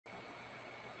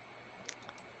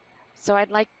So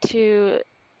I'd like to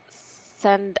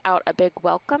send out a big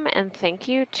welcome and thank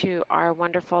you to our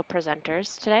wonderful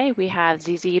presenters today. We have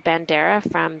Zizi Bandera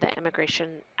from the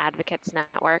Immigration Advocates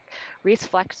Network, Reece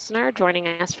Flexner joining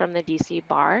us from the DC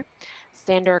Bar,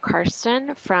 Xander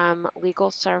Karsten from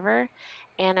LegalServer,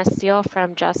 Anna Steele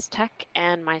from Just Tech,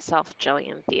 and myself,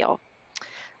 Jillian Theil.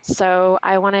 So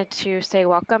I wanted to say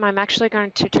welcome. I'm actually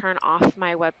going to turn off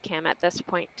my webcam at this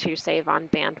point to save on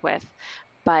bandwidth,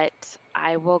 but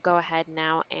I will go ahead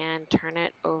now and turn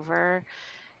it over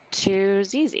to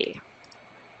Zizi.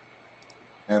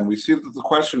 And we see that the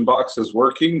question box is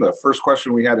working. The first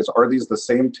question we had is, are these the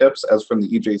same tips as from the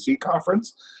EJC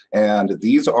conference? And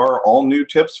these are all new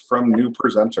tips from new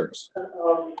presenters.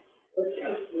 Let's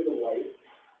just do the light.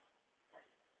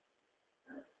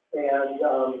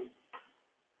 And,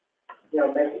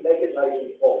 make it nice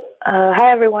and full.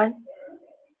 Hi, everyone.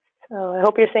 So I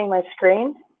hope you're seeing my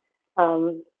screen.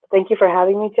 Thank you for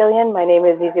having me, Jillian. My name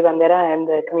is Zizi Bandera. I'm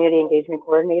the Community Engagement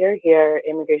Coordinator here at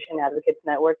Immigration Advocates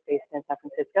Network based in San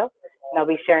Francisco. And I'll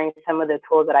be sharing some of the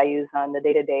tools that I use on the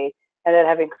day-to-day and that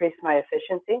have increased my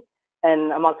efficiency.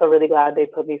 And I'm also really glad they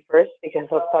put me first because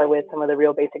I'll start with some of the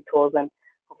real basic tools and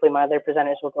hopefully my other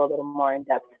presenters will go a little more in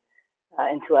depth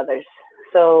into others.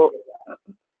 So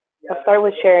I'll start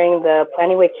with sharing the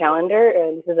Planningway calendar.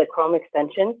 This is a Chrome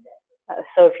extension.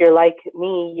 So if you're like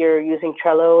me, you're using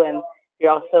Trello and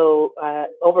you're also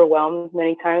overwhelmed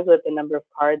many times with the number of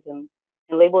cards and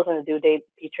labels and the due date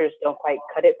features don't quite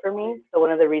cut it for me. So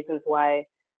one of the reasons why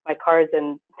my cards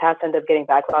and tasks end up getting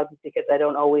backlogged is because I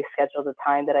don't always schedule the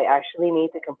time that I actually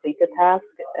need to complete the task.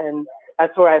 And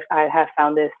that's where I have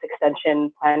found this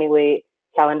extension Planningway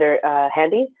calendar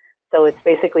handy. So it's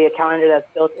basically a calendar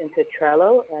that's built into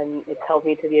Trello, and it's helped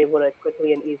me to be able to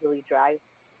quickly and easily drag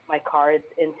my cards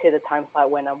into the time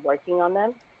slot when I'm working on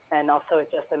them, and also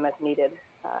adjust them as needed.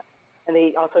 And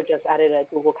they also just added a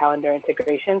Google Calendar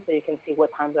integration, so you can see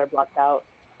what times are blocked out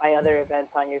by other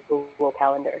events on your Google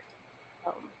Calendar.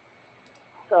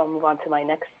 So I'll move on to my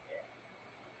next.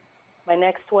 My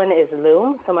next one is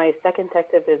Loom. So my second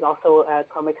tech tip is also a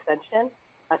Chrome extension.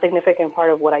 A significant part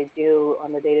of what I do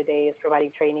on the day-to-day is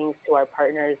providing trainings to our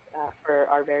partners for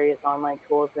our various online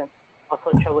tools and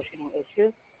also troubleshooting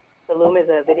issues. So Loom is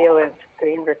a video and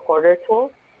screen recorder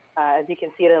tool. As you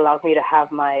can see, it allows me to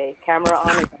have my camera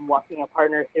on if I'm walking a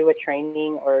partner through a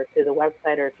training or to the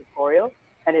website or a tutorial,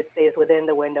 and it stays within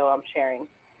the window I'm sharing.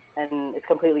 And it's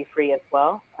completely free as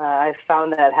well. I've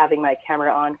found that having my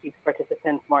camera on keeps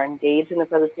participants more engaged in the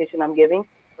presentation I'm giving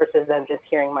versus them just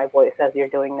hearing my voice as you're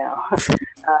doing now.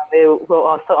 It will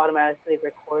also automatically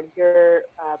record your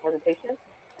presentation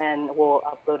and we'll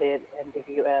upload it and give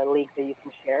you a link that you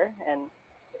can share. And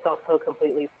it's also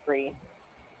completely free.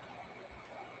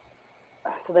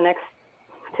 So the next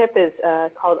tip is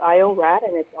called IORAD,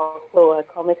 and it's also a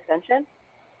Chrome extension.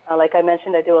 Like I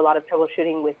mentioned, I do a lot of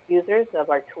troubleshooting with users of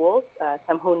our tools,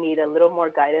 some who need a little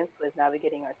more guidance with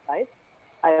navigating our site.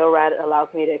 IORAD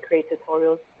allows me to create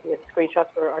tutorials with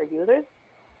screenshots for our users.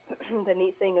 The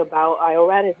neat thing about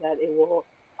IORAD is that it will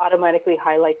automatically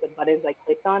highlight the buttons I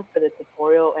clicked on for the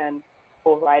tutorial and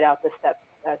will write out the steps,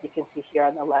 as you can see here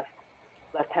on the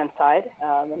left-hand side.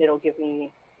 And it'll give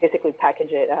me, basically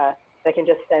package it. I can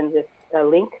just send this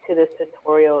link to this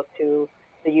tutorial to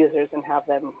the users and have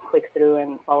them click through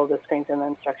and follow the screens and the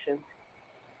instructions.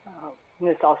 And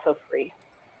it's also free.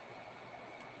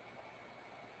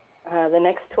 The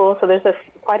next tool, so there's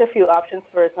quite a few options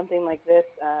for something like this.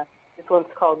 This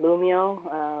one's called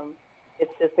Lumio.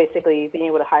 It's just basically being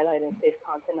able to highlight and save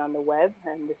content on the web,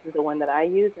 and this is the one that I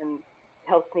use, and it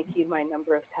helps me keep my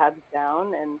number of tabs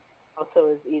down, and also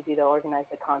is easy to organize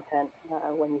the content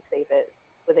when you save it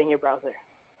within your browser.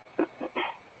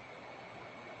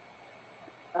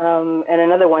 And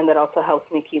another one that also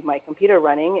helps me keep my computer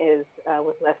running is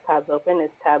with less tabs open is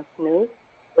Tab Snooze,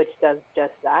 which does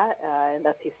just that. And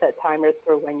lets you set timers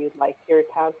for when you'd like your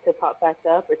tabs to pop back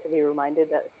up or to be reminded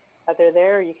that they're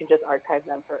there. Or you can just archive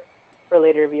them for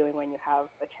later viewing when you have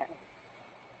a chance.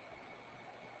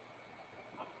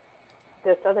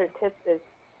 This other tip is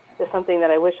just something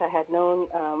that I wish I had known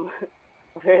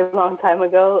a very long time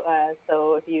ago.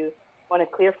 So if you want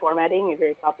to clear formatting, if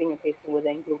you're copying and pasting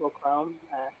within Google Chrome,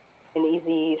 an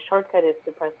easy shortcut is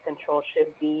to press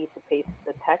Control-Shift-D to paste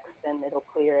the text, and it'll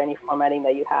clear any formatting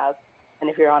that you have. And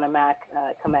if you're on a Mac,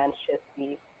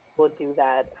 Command-Shift-D will do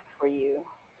that for you.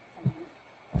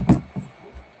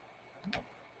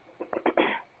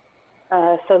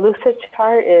 So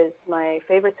Lucidchart is my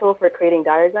favorite tool for creating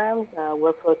diagrams,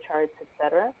 workflow charts,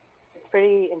 etc. It's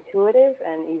pretty intuitive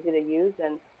and easy to use,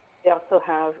 and they also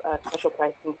have special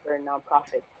pricing for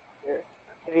nonprofits.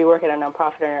 If you work at a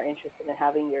nonprofit and are interested in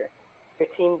having your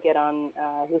your team get on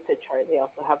Lucidchart, they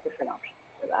also have different options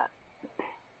for that.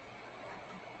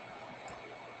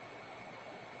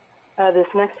 This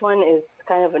next one is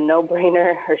kind of a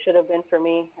no-brainer, or should have been for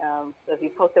me. So if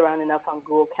you poked around enough on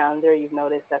Google Calendar, you've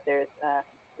noticed that there's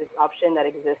this option that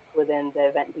exists within the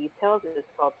event details. It's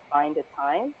called Find a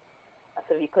Time.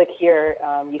 So if you click here,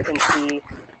 you can see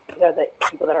the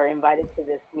people that are invited to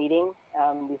this meeting.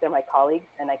 These are my colleagues,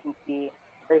 and I can see,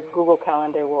 or Google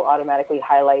Calendar will automatically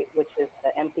highlight which is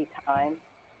the empty time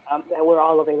that we're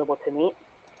all available to meet.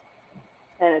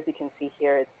 And as you can see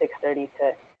here, it's 6:30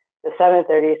 to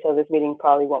 7:30, so this meeting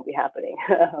probably won't be happening.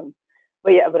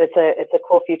 But yeah, but it's a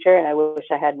cool feature, and I wish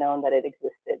I had known that it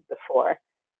existed before.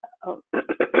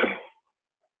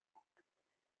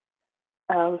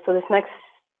 So this next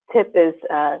tip is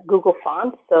Google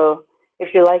Fonts. So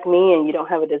if you're like me and you don't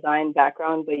have a design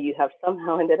background, but you have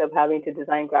somehow ended up having to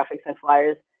design graphics and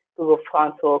flyers, Google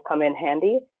Fonts will come in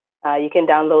handy. You can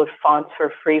download fonts for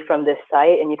free from this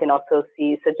site, and you can also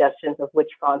see suggestions of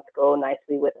which fonts go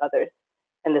nicely with others.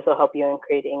 And this will help you in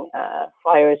creating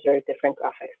flyers or different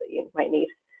graphics that you might need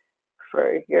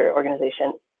for your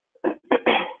organization.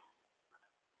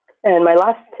 And my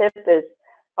last tip is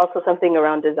also something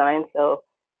around design. So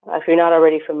if you're not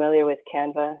already familiar with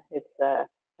Canva, it's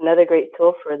another great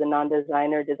tool for the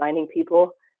non-designer designing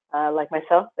people like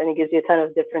myself. And it gives you a ton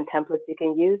of different templates you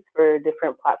can use for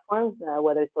different platforms,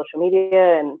 whether it's social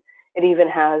media, and it even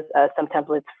has some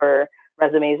templates for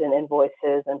resumes and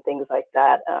invoices and things like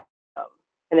that.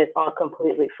 And it's all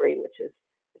completely free, which is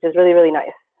really, really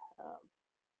nice.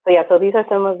 So yeah, so these are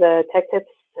some of the tech tips,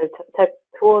 or tech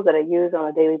tools that I use on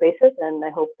a daily basis, and I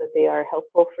hope that they are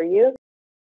helpful for you.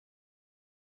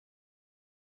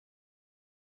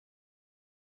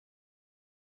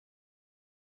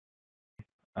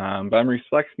 But I'm Reece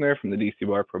Flexner from the DC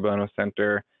Bar Pro Bono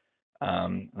Center.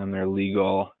 I'm their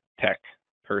legal tech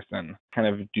person. Kind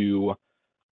of do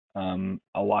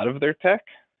a lot of their tech,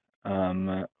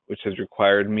 which has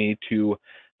required me to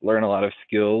learn a lot of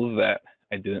skills that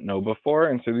I didn't know before.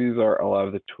 And so these are a lot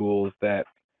of the tools that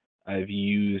I've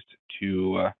used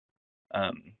to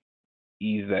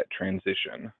ease that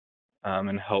transition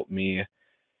and help me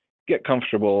get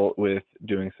comfortable with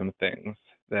doing some things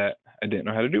that I didn't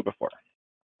know how to do before.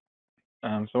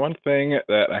 So one thing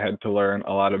that I had to learn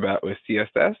a lot about was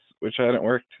CSS, which I hadn't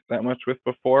worked that much with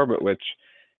before, but which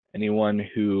anyone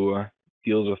who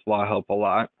deals with law help a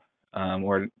lot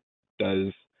or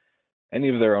does any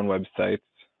of their own websites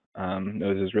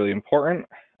knows is really important.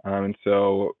 And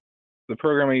so the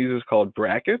program I use is called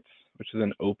Brackets, which is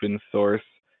an open source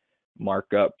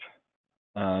markup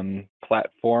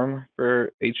platform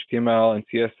for HTML and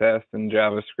CSS and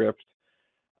JavaScript.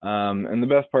 And the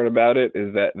best part about it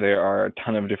is that there are a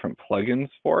ton of different plugins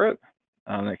for it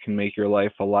that can make your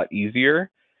life a lot easier.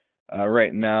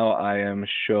 Right now, I am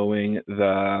showing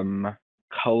the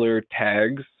color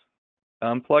tags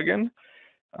plugin.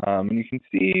 And you can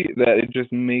see that it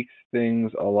just makes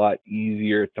things a lot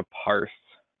easier to parse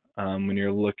when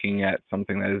you're looking at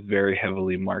something that is very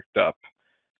heavily marked up,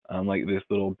 like this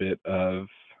little bit of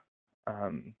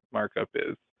markup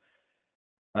is.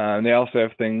 They also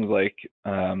have things like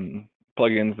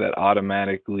plugins that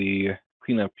automatically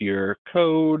clean up your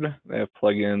code. They have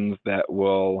plugins that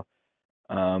will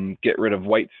get rid of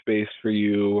white space for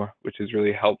you, which is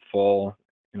really helpful.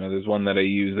 There's one that I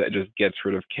use that just gets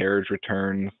rid of carriage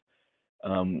returns,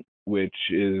 which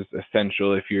is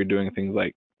essential if you're doing things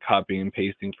like copying and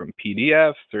pasting from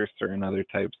PDFs or certain other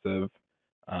types of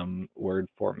Word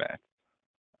formats.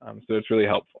 So it's really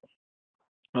helpful.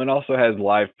 And it also has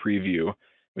live preview,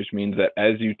 which means that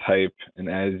as you type and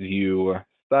as you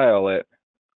style it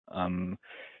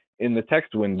in the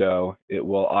text window, it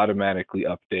will automatically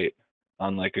update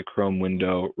on like a Chrome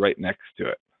window right next to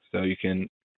it. So you can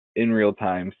in real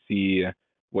time see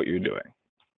what you're doing,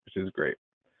 which is great.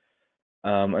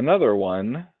 Another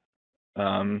one,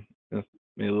 this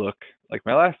may look like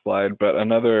my last slide, but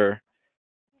another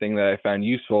thing that I found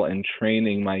useful in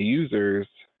training my users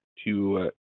to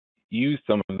use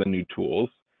some of the new tools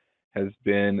has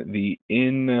been the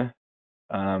in-app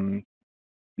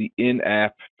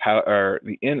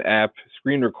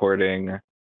screen recording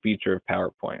feature of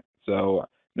PowerPoint. So I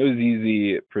know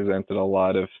Zizi presented a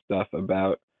lot of stuff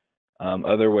about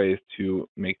other ways to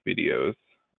make videos,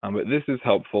 but this is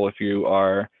helpful if you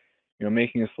are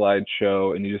making a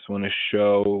slideshow and you just want to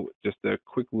show just a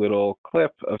quick little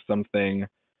clip of something.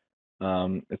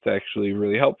 It's actually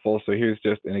really helpful. So here's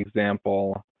just an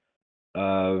example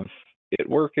of it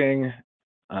working.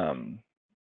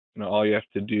 All you have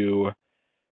to do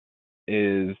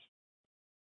is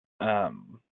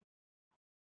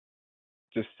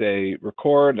just say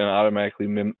record and automatically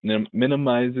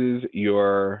minimizes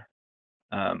your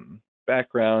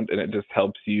background, and it just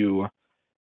helps you,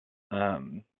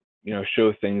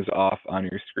 show things off on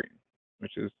your screen,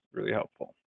 which is really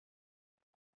helpful.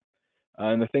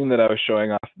 And the thing that I was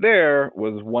showing off there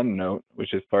was OneNote,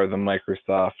 which is part of the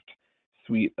Microsoft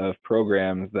suite of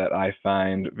programs that I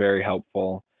find very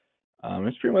helpful.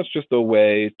 It's pretty much just a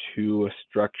way to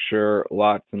structure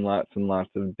lots and lots and lots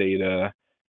of data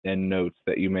and notes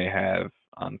that you may have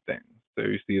on things. So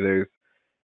you see there's,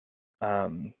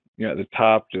 at the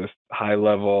top, just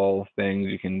high-level things.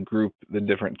 You can group the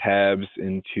different tabs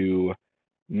into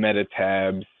meta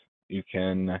tabs. You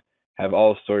can have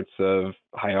all sorts of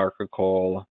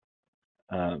hierarchical,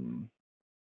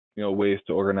 ways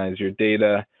to organize your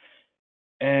data.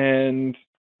 And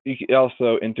it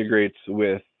also integrates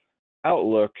with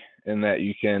Outlook in that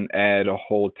you can add a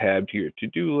whole tab to your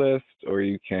to-do list, or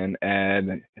you can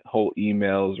add whole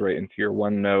emails right into your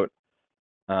OneNote.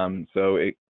 So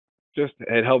it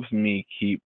helps me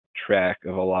keep track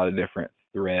of a lot of different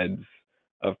threads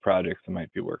of projects I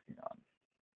might be working on.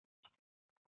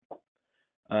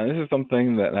 This is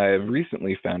something that I have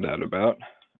recently found out about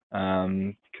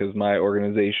because my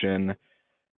organization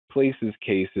places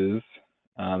cases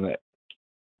that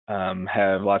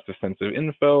have lots of sensitive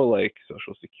info, like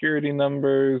social security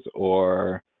numbers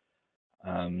or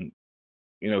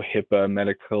HIPAA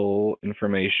medical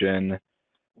information.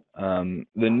 The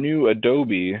new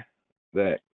Adobe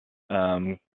that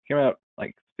came out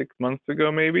like 6 months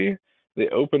ago, maybe, they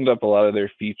opened up a lot of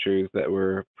their features that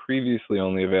were previously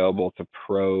only available to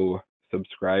pro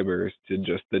subscribers to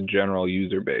just the general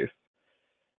user base.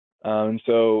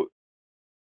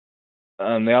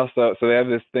 They have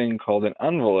this thing called an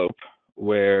envelope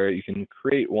where you can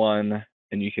create one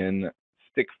and you can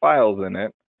stick files in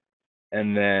it,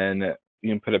 and then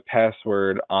you can put a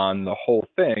password on the whole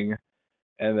thing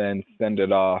and then send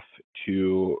it off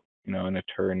to an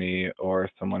attorney or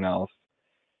someone else.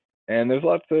 And there's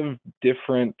lots of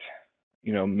different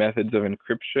methods of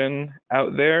encryption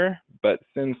out there, but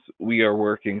since we are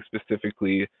working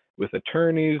specifically with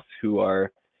attorneys who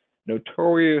are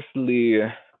notoriously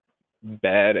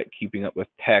bad at keeping up with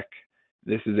tech,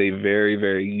 this is a very,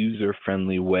 very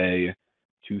user-friendly way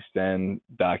to send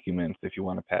documents if you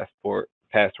want to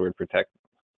password protect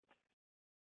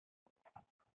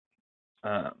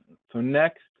them. So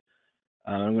next,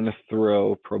 I'm going to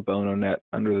throw Pro Bono Net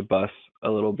under the bus a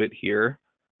little bit here.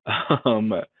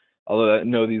 Although I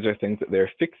know these are things that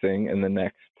they're fixing in the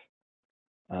next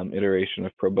iteration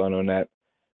of Pro Bono Net.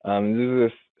 This is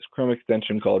this Chrome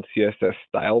extension called CSS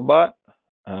StyleBot,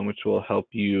 which will help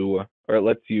you, or it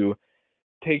lets you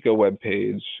take a web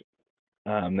page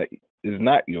that is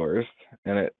not yours,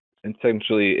 and it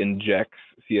essentially injects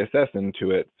CSS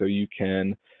into it so you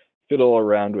can fiddle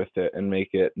around with it and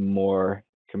make it more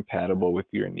compatible with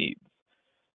your needs.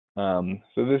 So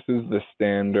this is the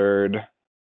standard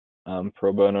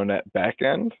Pro Bono Net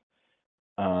backend.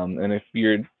 And if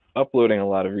you're uploading a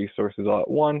lot of resources all at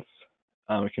once,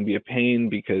 it can be a pain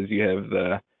because you have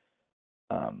the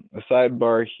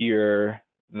sidebar here.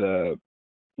 The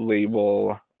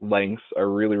label lengths are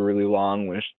really, really long,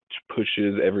 which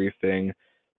pushes everything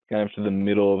kind of to the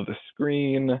middle of the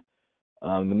screen.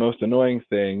 The most annoying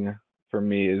thing for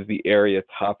me is the area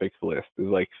topics list is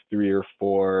like 3 or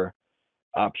 4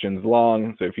 options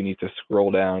long. So if you need to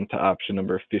scroll down to option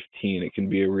number 15, it can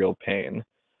be a real pain.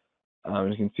 As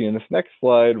you can see in this next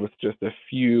slide, with just a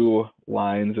few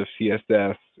lines of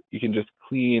CSS, you can just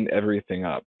clean everything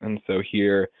up. And so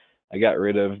here, I got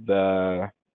rid of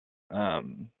the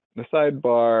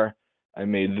sidebar. I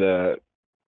made the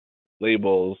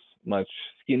labels much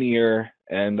skinnier,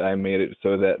 and I made it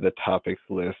so that the topics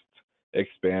list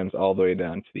expands all the way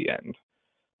down to the end.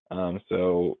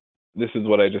 So this is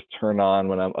what I just turn on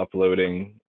when I'm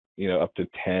uploading, up to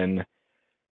 10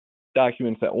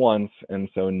 documents at once, and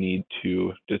so need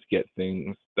to just get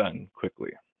things done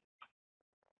quickly.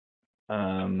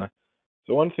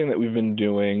 So one thing that we've been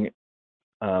doing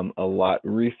a lot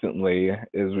recently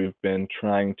is we've been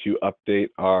trying to update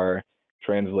our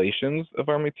translations of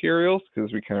our materials,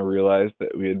 because we kind of realized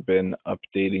that we had been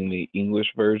updating the English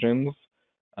versions,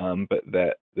 but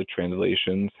that the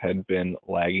translations had been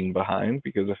lagging behind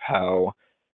because of how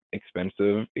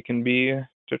expensive it can be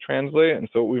to translate. And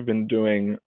so what we've been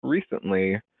doing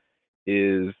recently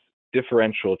is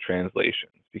differential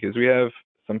translations, because we have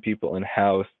some people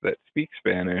in-house that speak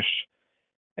Spanish,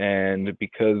 and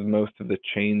because most of the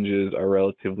changes are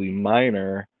relatively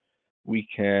minor, we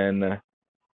can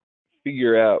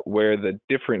figure out where the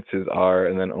differences are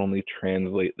and then only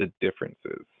translate the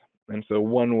differences. And so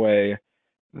one way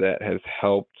that has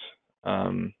helped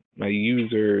my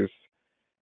users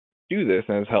do this,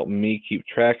 and has helped me keep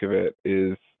track of it,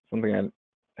 is something I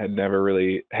had never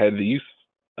really had any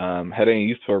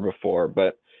use for before.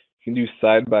 But you can do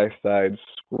side-by-side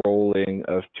scrolling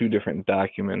of two different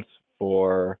documents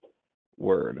for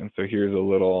Word. And so here's a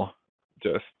little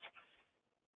just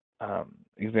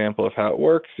example of how it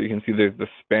works. So you can see there's the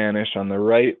Spanish on the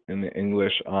right and the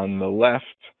English on the left.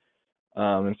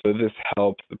 And so this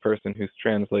helps the person who's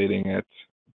translating it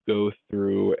go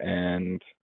through and,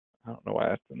 I don't know why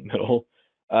that's in the middle,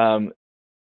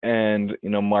 and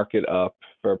mark it up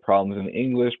for problems in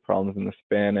English, problems in the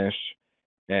Spanish,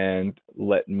 and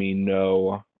let me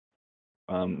know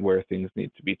where things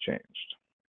need to be changed.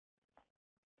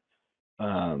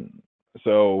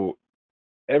 So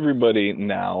everybody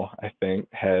now, I think,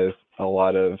 has a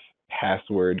lot of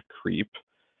password creep,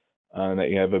 that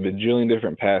you have a bajillion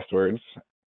different passwords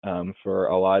for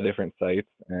a lot of different sites,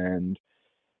 and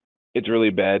it's really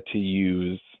bad to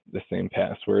use the same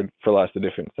password for lots of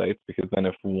different sites, because then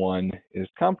if one is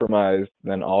compromised,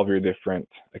 then all of your different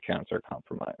accounts are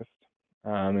compromised.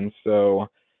 And so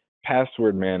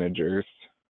password managers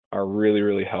are really,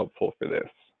 really helpful for this.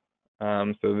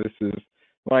 So this is,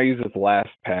 when I use this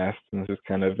LastPass, and this is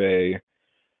kind of a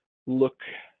look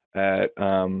at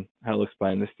how it looks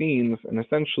behind the scenes. And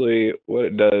essentially what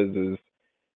it does is,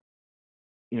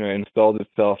 it installs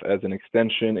itself as an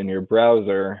extension in your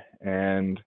browser,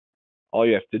 and all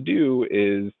you have to do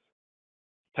is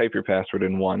type your password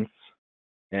in once,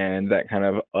 and that kind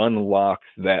of unlocks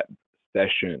that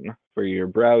session for your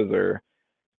browser,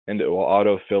 and it will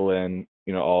auto fill in,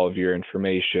 all of your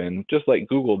information, just like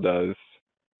Google does.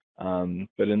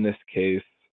 But in this case,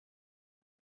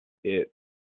 it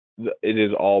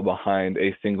is all behind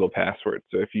a single password.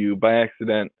 So if you by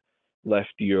accident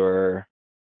left your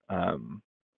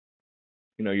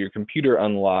your computer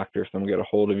unlocked, or someone got a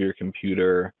hold of your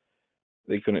computer,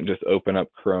 they couldn't just open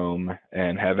up Chrome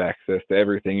and have access to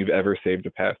everything you've ever saved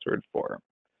a password for.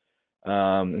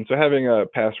 And so having a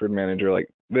password manager like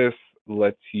this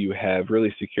lets you have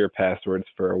really secure passwords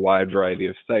for a wide variety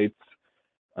of sites,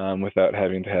 without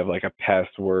having to have like a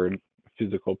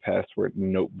physical password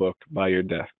notebook by your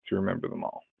desk to remember them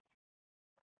all.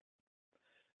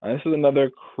 This is another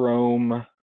Chrome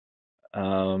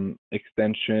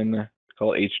extension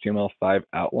called HTML5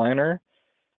 Outliner.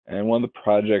 And one of the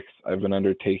projects I've been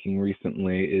undertaking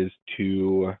recently is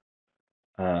to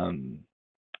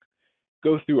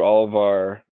go through all of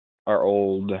our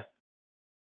old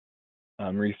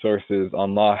resources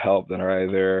on law help that are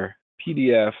either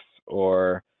PDFs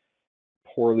or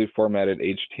poorly formatted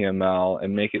HTML,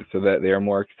 and make it so that they are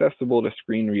more accessible to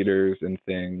screen readers and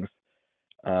things,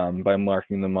 by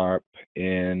marking them up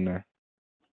in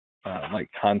like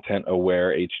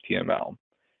content-aware HTML.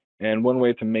 And one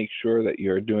way to make sure that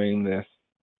you're doing this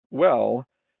well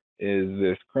is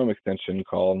this Chrome extension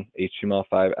called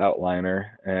HTML5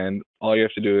 Outliner. And all you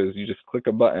have to do is you just click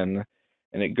a button,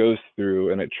 and it goes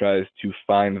through and it tries to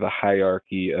find the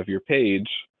hierarchy of your page,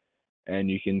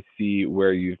 and you can see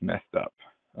where you've messed up.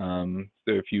 So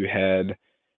if you had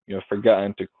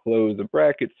forgotten to close a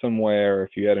bracket somewhere, or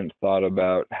if you hadn't thought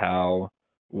about how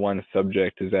one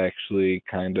subject is actually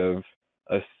kind of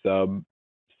a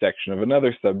subsection of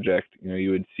another subject,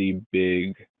 you would see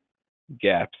big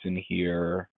gaps in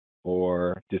here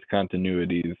or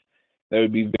discontinuities that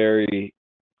would be very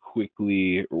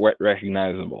quickly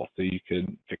recognizable, so you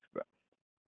could fix them.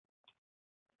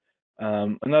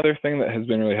 Another thing that has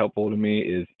been really helpful to me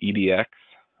is EDX.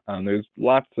 There's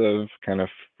lots of kind of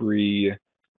free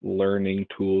learning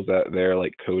tools out there,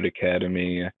 like Code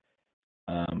Academy,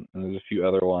 and there's a few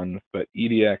other ones, but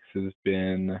EDX has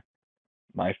been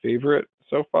my favorite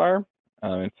so far.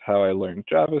 It's how I learned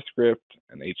JavaScript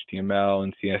and HTML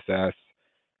and CSS.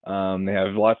 They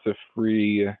have lots of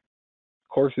free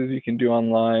courses you can do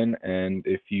online, and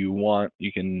if you want,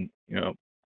 you can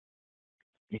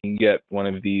get one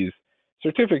of these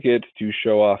certificates to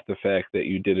show off the fact that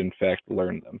you did in fact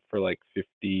learn them for like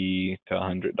 $50 to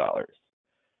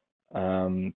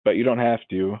 $100. But you don't have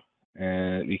to,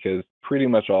 because pretty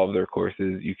much all of their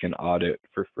courses you can audit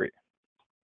for free.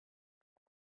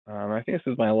 I think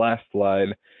this is my last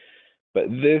slide, but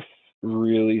this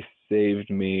really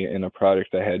saved me in a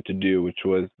project I had to do, which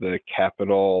was the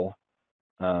Capital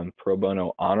Pro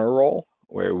Bono Honor Roll,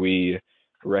 where we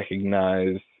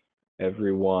recognize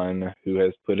everyone who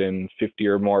has put in 50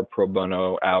 or more pro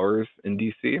bono hours in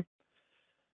DC.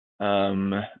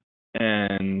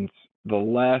 And the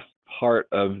last part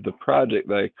of the project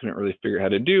that I couldn't really figure out how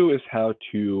to do is how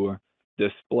to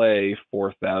display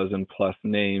 4,000 plus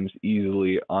names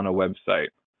easily on a website,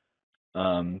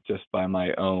 just by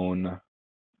my own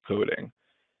coding.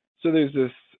 So there's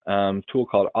this tool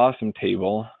called Awesome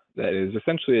Table that is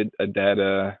essentially a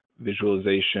data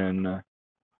visualization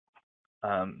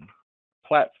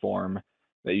platform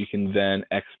that you can then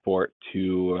export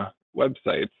to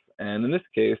websites. And in this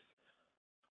case,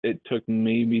 it took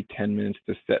maybe 10 minutes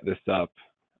to set this up.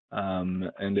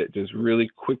 And it just really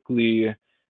quickly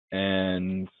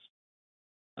and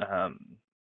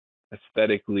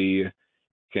aesthetically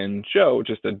can show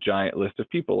just a giant list of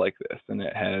people like this. And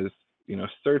it has, you know,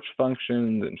 search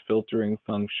functions and filtering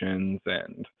functions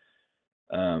and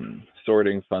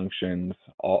sorting functions,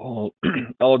 all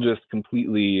all just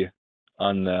completely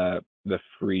on the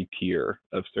free tier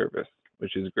of service,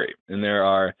 which is great. And there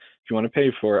are, if you want to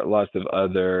pay for it, lots of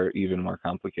other even more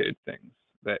complicated things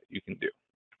that you can do.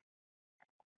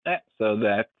 So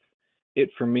that's it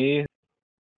for me.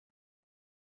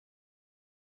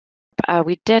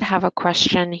 We did have a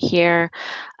question here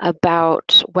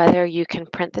about whether you can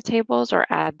print the tables or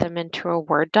add them into a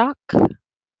Word doc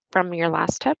from your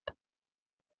last tip.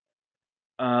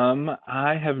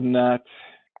 I have not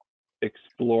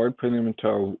explored putting them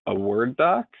into a Word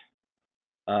doc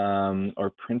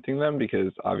or printing them,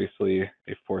 because obviously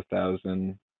a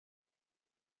 4,000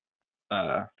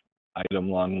 item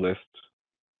long list,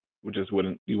 you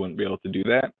wouldn't be able to do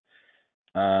that.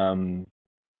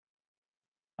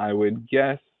 I would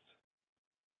guess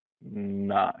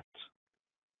not,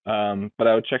 but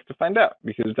I would check to find out,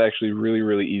 because it's actually really,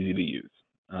 really easy to use,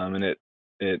 and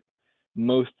it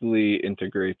mostly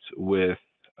integrates with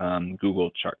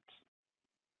Google Charts.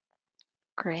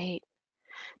 Great.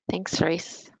 Thanks,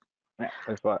 Reece. Yeah,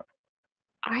 thanks a lot.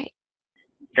 All right.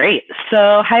 Great.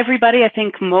 So hi, everybody. I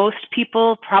think most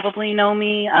people probably know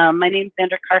me. My name's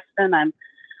Xander Karsten. I'm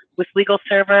with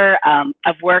LegalServer.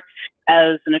 I've worked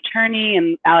as an attorney,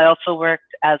 and I also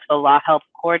worked as the law help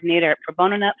coordinator at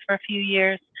Bono for a few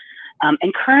years.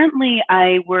 And currently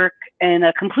I work in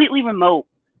a completely remote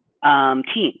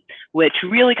team, which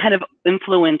really kind of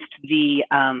influenced the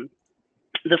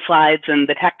slides and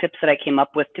the tech tips that I came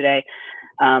up with today.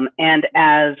 And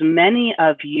as many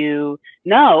of you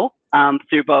know,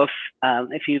 through both,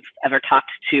 if you've ever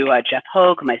talked to Jeff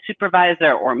Hogue, my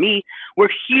supervisor, or me, we're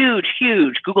huge,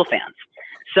 huge Google fans.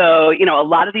 So, you know, a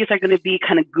lot of these are going to be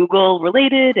kind of Google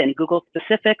related and Google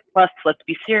specific. Plus, let's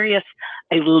be serious,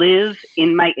 I live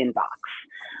in my inbox.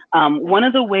 One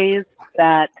of the ways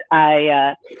that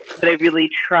I really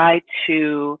try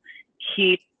to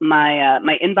keep my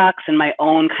inbox and my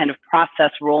own kind of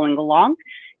process rolling along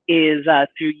is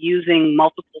through using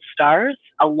multiple stars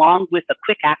along with a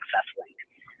quick access link.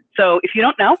 So if you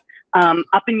don't know,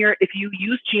 if you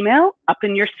use Gmail, up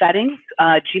in your settings,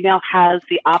 Gmail has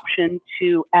the option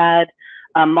to add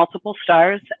multiple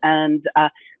stars. And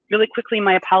really quickly,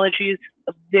 my apologies,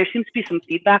 there seems to be some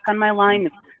feedback on my line.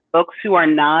 If folks who are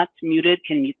not muted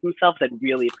can mute themselves, I'd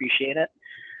really appreciate it.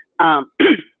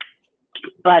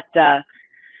 But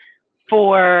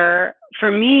for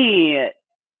me,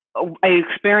 I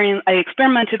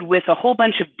experimented with a whole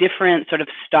bunch of different sort of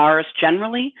stars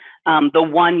generally. The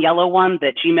one yellow one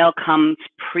that Gmail comes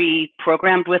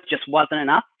pre-programmed with just wasn't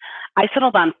enough. I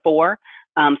settled on 4.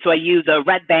 So I use a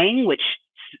red bang, which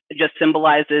just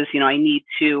symbolizes, you know, I need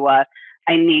to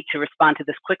respond to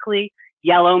this quickly.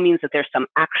 Yellow means that there's some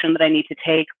action that I need to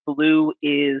take. Blue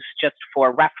is just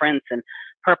for reference, and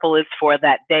purple is for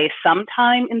that day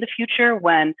sometime in the future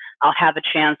when I'll have a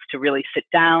chance to really sit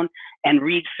down and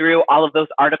read through all of those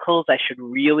articles I should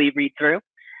really read through.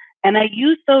 And I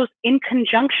use those in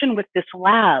conjunction with this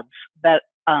labs that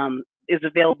is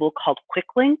available called Quick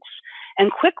Links.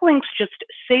 And Quick Links just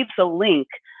saves a link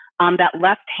on that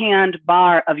left-hand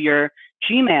bar of your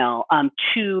Gmail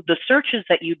to the searches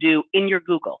that you do in your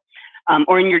Google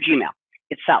or in your Gmail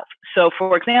itself. So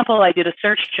for example, I did a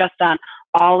search just on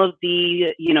all of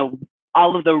the,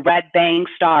 all of the red bang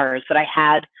stars that I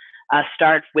had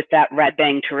start with that red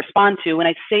bang to respond to, and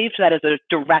I saved that as a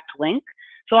direct link.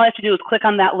 So all I have to do is click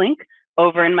on that link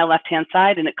over in my left-hand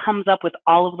side, and it comes up with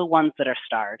all of the ones that are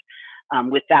starred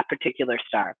with that particular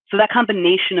star. So that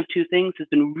combination of two things has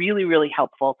been really, really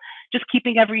helpful. Just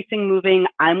keeping everything moving.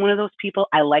 I'm one of those people,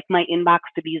 I like my inbox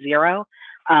to be 0.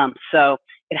 So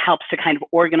it helps to kind of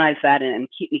organize that and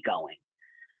keep me going.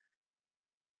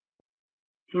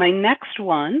 My next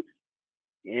one,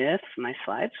 if my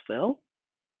slides will,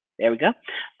 there we go,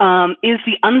 is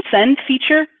the unsend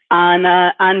feature on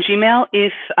Gmail.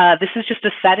 If this is just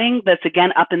a setting that's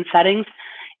again up in settings,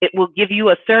 it will give you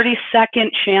a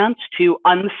 30-second chance to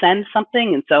unsend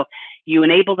something. And so you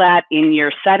enable that in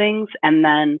your settings. And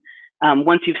then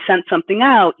once you've sent something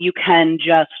out, you can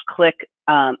just click,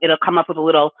 it'll come up with a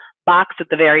little box at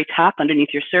the very top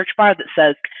underneath your search bar that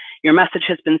says, your message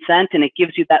has been sent, and it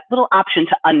gives you that little option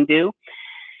to undo.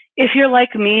 If you're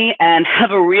like me and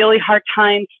have a really hard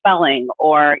time spelling,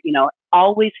 or,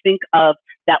 always think of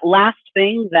that last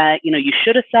thing that, you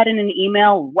should have said in an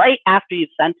email right after you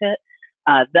sent it,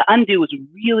 the undo is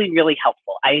really, really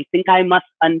helpful. I think I must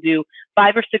undo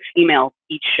 5 or 6 emails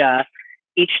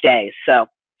each day. So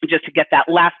just to get that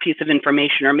last piece of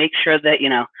information, or make sure that,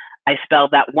 I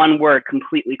spelled that one word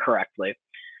completely correctly.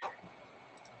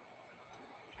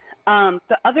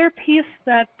 The other piece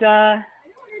that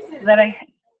I,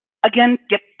 again,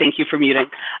 thank you for muting.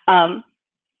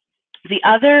 The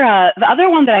other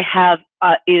one that I have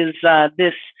is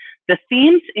the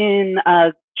themes in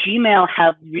Gmail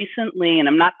have recently, and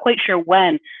I'm not quite sure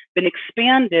when, been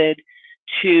expanded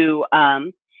to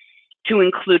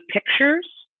include pictures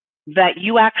that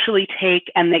you actually take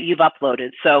and that you've uploaded.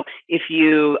 So if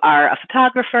you are a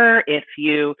photographer, if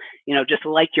you just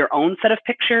like your own set of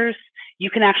pictures, you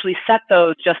can actually set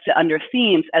those just under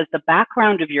themes as the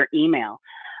background of your email.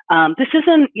 This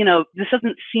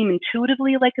doesn't seem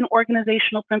intuitively like an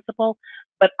organizational principle,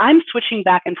 but I'm switching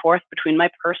back and forth between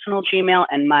my personal Gmail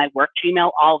and my work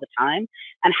Gmail all the time,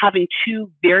 and having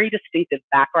 2 very distinctive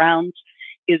backgrounds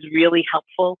is really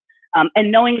helpful.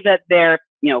 And knowing that they're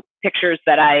pictures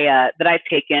that I've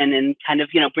taken and kind of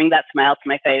bring that smile to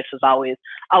my face is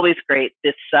always great.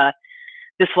 This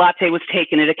latte was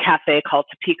taken at a cafe called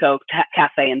Tapico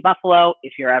Cafe in Buffalo.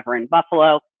 If you're ever in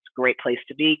Buffalo, it's a great place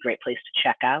to be, great place to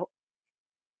check out.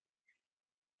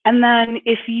 And then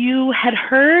if you had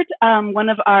heard one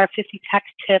of our 50 tech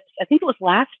tips, I think it was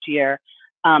last year,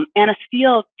 Anna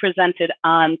Steele presented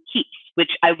on Keeps,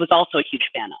 which I was also a huge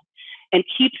fan of. And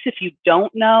Keeps, if you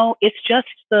don't know, it's just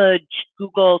the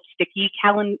Google sticky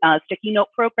note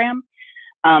program.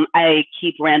 I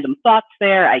keep random thoughts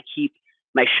there. I keep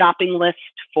my shopping list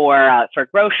for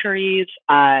groceries.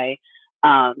 I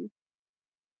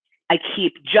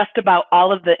keep just about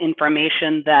all of the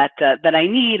information that I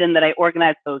need, and that I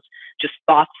organize those just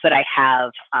thoughts that I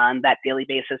have on that daily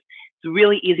basis. It's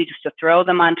really easy just to throw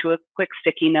them onto a quick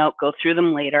sticky note, go through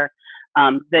them later.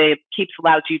 The Keeps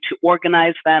allows you to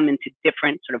organize them into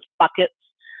different sort of buckets,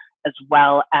 as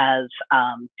well as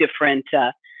different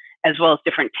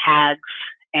tags,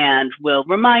 and will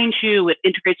remind you. It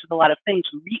integrates with a lot of things.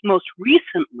 Most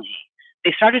recently,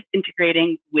 they started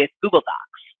integrating with Google Docs.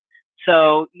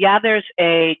 So yeah, there's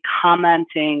a comment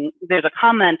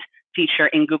feature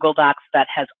in Google Docs that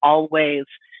has always,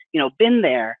 been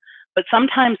there. But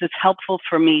sometimes it's helpful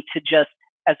for me to just,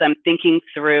 as I'm thinking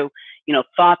through,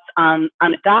 thoughts on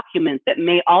a document that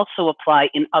may also apply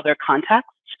in other contexts,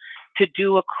 to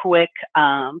do a quick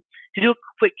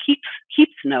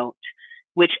Keeps note,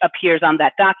 which appears on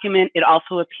that document. It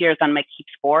also appears on my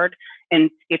Keeps board. And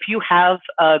if you have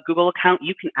a Google account,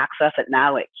 you can access it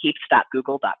now at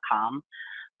keeps.google.com.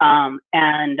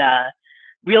 And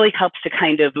really helps to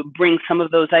kind of bring some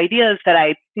of those ideas that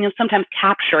I sometimes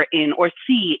capture in or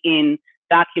see in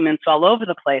documents all over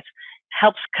the place,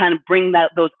 helps kind of bring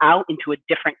those out into a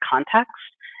different context,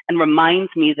 and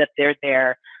reminds me that they're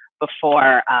there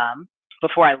before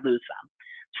I lose them.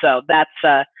 So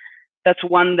that's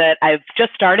one that I've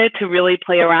just started to really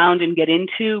play around and get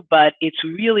into, but it's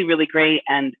really, really great.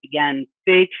 And again,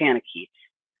 big fan of Keeps.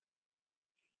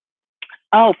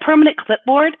 Oh, Permanent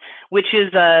Clipboard, which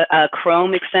is a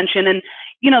Chrome extension. And,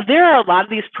 there are a lot of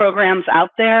these programs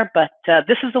out there, but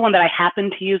this is the one that I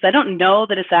happen to use. I don't know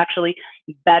that it's actually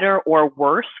better or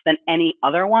worse than any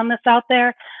other one that's out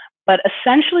there. But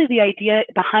essentially, the idea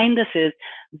behind this is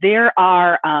there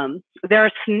are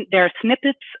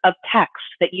snippets of text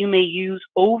that you may use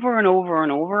over and over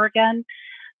and over again,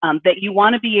 that you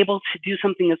want to be able to do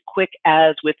something as quick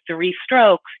as, with 3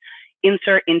 strokes,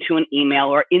 insert into an email,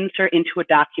 or insert into a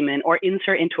document, or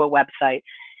insert into a website.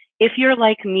 If you're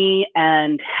like me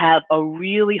and have a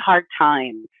really hard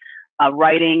time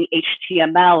writing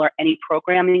HTML or any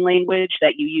programming language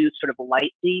that you use sort of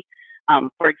lightly,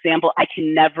 for example, I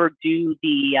can never do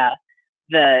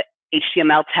the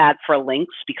HTML tag for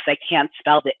links because I can't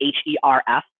spell the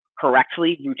HERF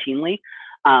correctly routinely.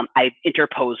 I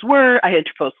interpose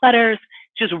letters,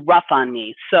 it's just rough on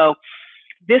me. So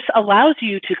this allows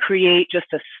you to create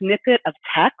just a snippet of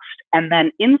text and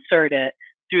then insert it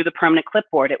through the permanent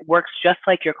clipboard. It works just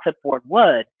like your clipboard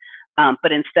would,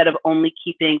 but instead of only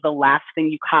keeping the last thing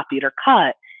you copied or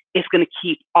cut, it's going to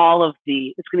keep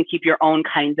it's going to keep your own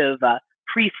kind of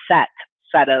preset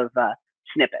set of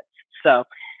snippets. So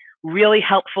really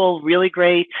helpful, really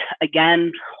great.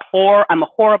 Again, I'm a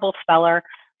horrible speller,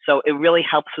 so it really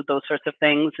helps with those sorts of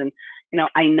things. And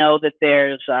I know that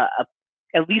there's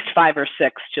at least 5 or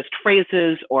 6 just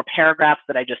phrases or paragraphs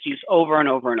that I just use over and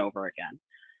over and over again.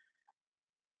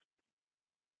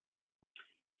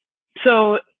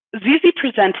 So Zizi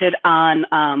presented on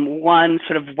one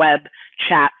sort of web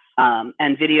chat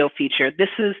and video feature. This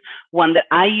is one that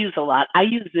I use a lot. I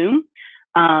use Zoom,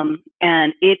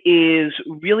 and it is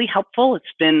really helpful. It's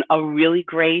been a really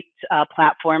great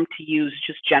platform to use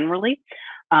just generally.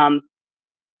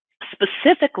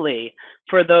 Specifically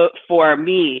for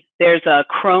me, there's a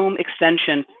Chrome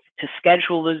extension to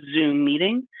schedule a Zoom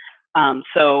meeting.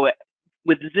 So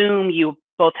with Zoom, you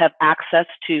both have access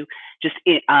to just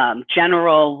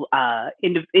general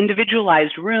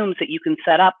individualized rooms that you can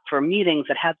set up for meetings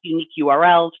that have unique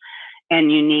URLs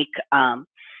and unique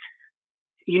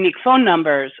phone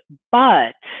numbers,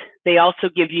 but they also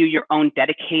give you your own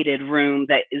dedicated room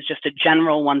that is just a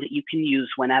general one that you can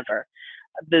use whenever.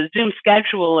 The Zoom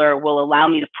scheduler will allow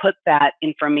me to put that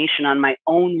information on my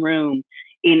own room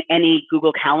in any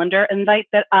Google Calendar invite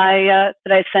that I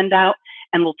send out,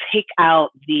 and will take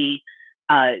out the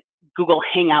Google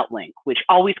Hangout link, which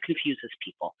always confuses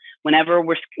people. Whenever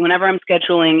I'm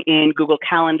scheduling in Google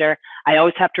Calendar, I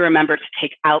always have to remember to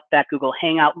take out that Google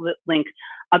Hangout link.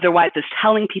 Otherwise, it's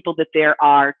telling people that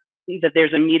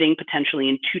there's a meeting potentially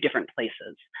in 2 different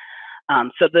places.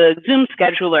 So the Zoom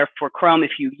scheduler for Chrome,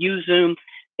 if you use Zoom,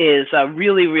 is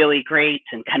really, really great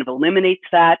and kind of eliminates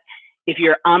that. If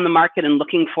you're on the market and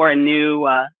looking for a new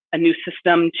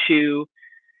system to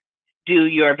do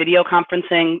your video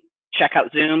conferencing, check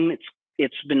out Zoom.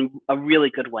 It's been a really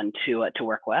good one to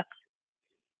work with.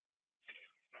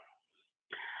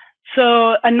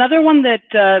 So another one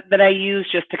that I use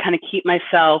just to kind of keep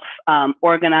myself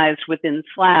organized within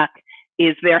Slack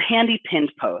is their handy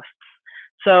pinned posts.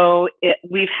 So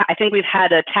I think we've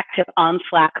had a tech tip on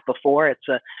Slack before. It's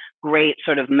a great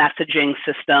sort of messaging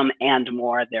system and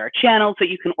more. There are channels that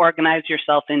you can organize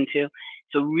yourself into.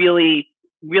 It's a really,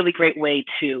 really great way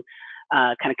to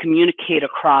kind of communicate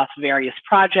across various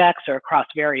projects or across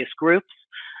various groups,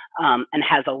 and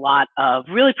has a lot of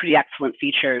really pretty excellent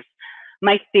features.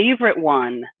 My favorite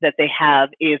one that they have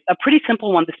is a pretty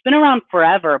simple one that's been around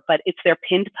forever, but it's their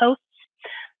pinned posts.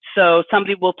 So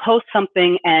somebody will post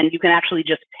something and you can actually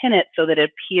just pin it so that it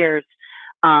appears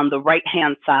on the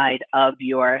right-hand side of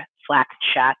your Slack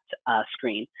chat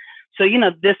screen. So,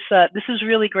 this is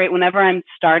really great whenever I'm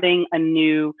starting a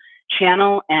new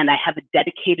channel and I have a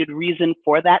dedicated reason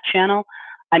for that channel.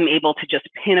 I'm able to just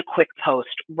pin a quick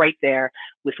post right there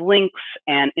with links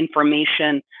and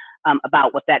information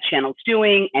about what that channel is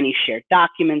doing, any shared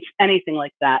documents, anything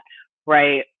like that,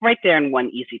 right there in one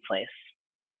easy place.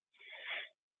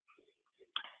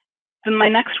 So my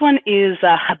next one is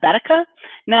Habetica.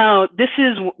 Now,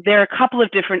 there are a couple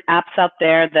of different apps out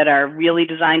there that are really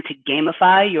designed to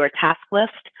gamify your task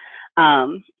list.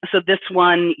 So this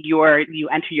one, you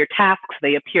enter your tasks,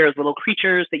 they appear as little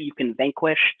creatures that you can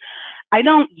vanquish. I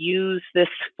don't use this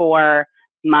for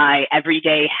my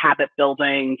everyday habit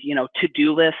building,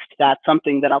 to-do list. That's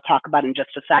something that I'll talk about in just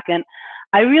a second.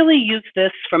 I really use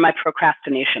this for my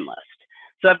procrastination list.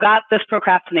 So I've got this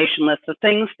procrastination list of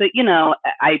things that,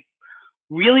 I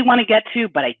really want to get to,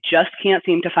 but I just can't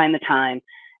seem to find the time.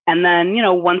 And then,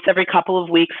 once every couple of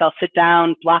weeks, I'll sit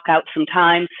down, block out some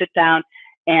time, sit down,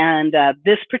 and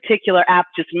this particular app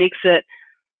just makes the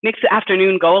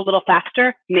afternoon go a little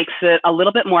faster, makes it a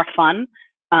little bit more fun,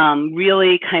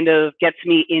 really kind of gets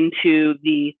me into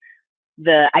the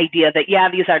idea that, yeah,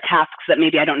 these are tasks that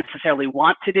maybe I don't necessarily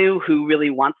want to do. Who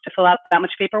really wants to fill out that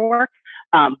much paperwork?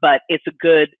 But it's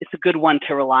a good one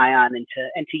to rely on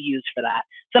and to use for that.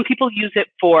 Some people use it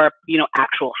for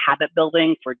actual habit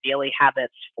building, for daily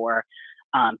habits, for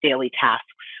daily tasks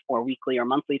or weekly or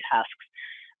monthly tasks.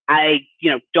 I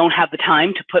don't have the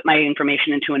time to put my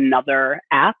information into another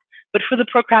app, but for the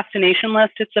procrastination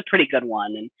list, it's a pretty good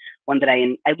one, and one that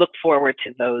I look forward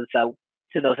to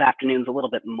those afternoons a little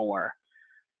bit more.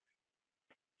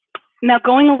 Now,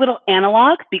 going a little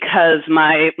analog, because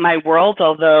my world,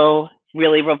 although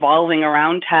really revolving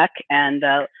around tech and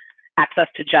access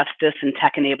to justice and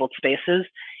tech-enabled spaces,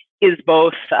 is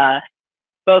both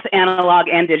analog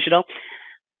and digital.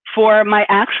 For my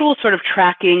actual sort of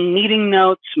tracking, meeting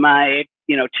notes, my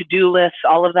to-do lists,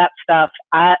 all of that stuff,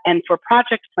 and for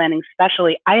project planning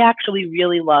especially, I actually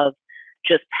really love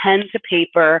just pen to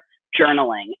paper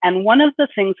journaling. And one of the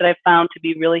things that I've found to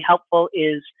be really helpful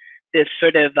is this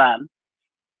sort of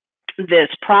this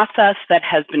process that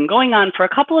has been going on for a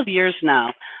couple of years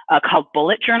now, called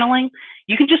bullet journaling.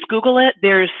 You can just Google it.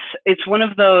 It's one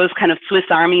of those kind of Swiss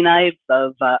Army knives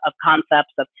of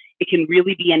concepts of it can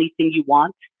really be anything you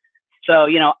want. So,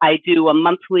 I do a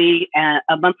monthly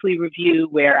review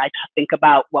where I think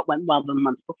about what went well the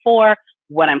month before,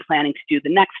 what I'm planning to do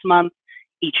the next month.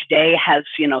 Each day has,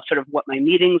 sort of what my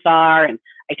meetings are, and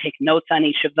I take notes on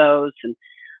each of those. And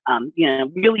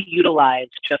really utilize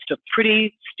just a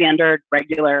pretty standard,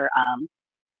 regular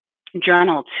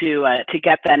journal to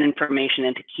get that information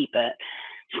and to keep it.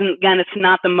 So again, it's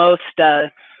not the most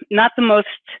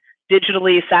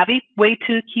digitally savvy way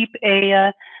to keep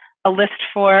a list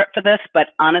for this, but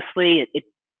honestly, it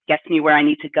gets me where I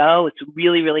need to go. It's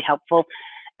really, really helpful.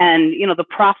 And the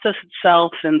process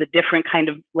itself and the different kind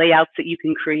of layouts that you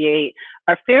can create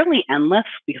are fairly endless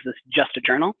because it's just a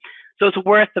journal. So it's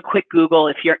worth a quick Google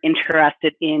if you're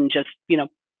interested in just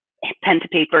pen to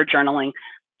paper journaling.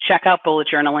 Check out bullet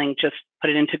journaling. Just put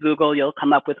it into Google. You'll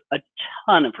come up with a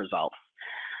ton of results.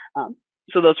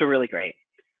 So those are really great.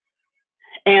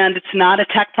 And it's not a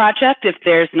tech project if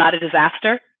there's not a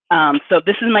disaster. So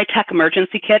this is my tech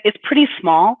emergency kit. It's pretty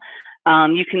small.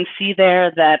 You can see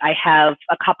there that I have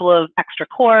a couple of extra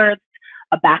cords,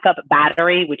 a backup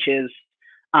battery, which is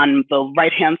on the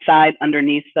right-hand side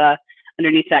underneath that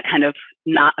kind of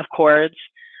knot of cords.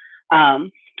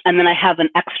 And then I have an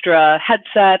extra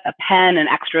headset, a pen, an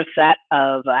extra set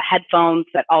of headphones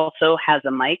that also has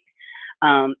a mic.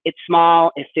 It's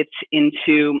small. It fits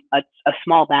into a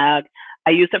small bag. I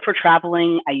use it for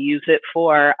traveling. I use it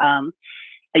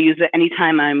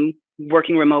anytime I'm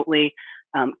working remotely.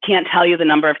 Can't tell you the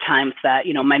number of times that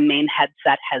my main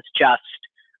headset has just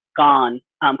gone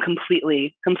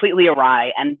completely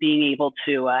awry, and being able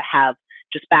to have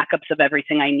just backups of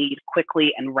everything I need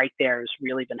quickly and right there has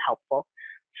really been helpful.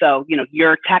 So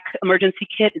your tech emergency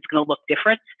kit is going to look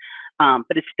different,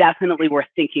 but it's definitely worth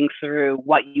thinking through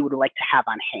what you would like to have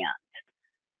on hand.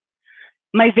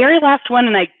 My very last one,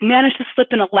 and I managed to slip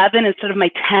an 11 instead of my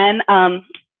 10.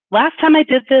 Last time I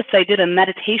did this, I did a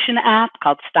meditation app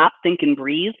called Stop, Think, and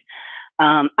Breathe.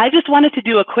 I just wanted to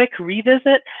do a quick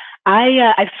revisit.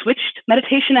 I've switched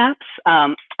meditation apps.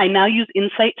 I now use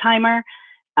Insight Timer.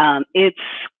 It's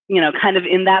kind of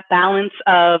in that balance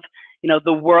of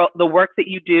the work that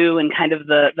you do and kind of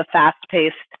the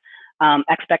fast-paced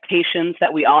expectations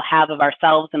that we all have of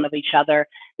ourselves and of each other.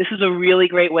 This is a really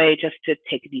great way just to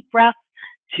take a deep breath,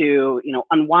 to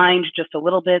unwind just a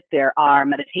little bit. There are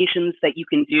meditations that you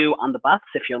can do on the bus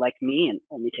if you're like me and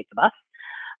only take the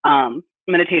bus.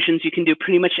 Meditations you can do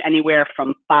pretty much anywhere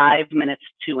from 5 minutes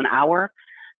to an hour.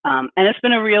 And it's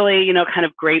been a really kind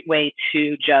of great way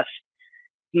to just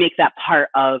make that part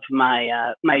of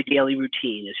my my daily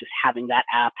routine, is just having that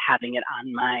app, having it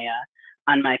on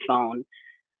my phone.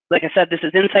 Like I said, this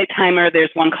is Insight Timer.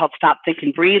 There's one called Stop, Think,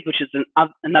 and Breathe, which is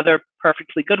another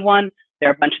perfectly good one. There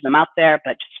are a bunch of them out there,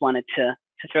 but just wanted to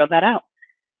throw that out.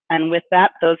 And with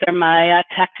that, those are my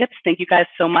tech tips. Thank you guys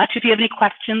so much. If you have any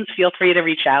questions, feel free to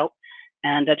reach out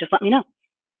and just let me know.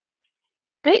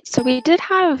 Great. So we did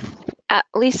have at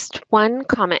least one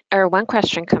comment or one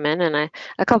question come in, and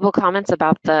a couple of comments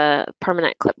about the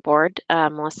permanent clipboard.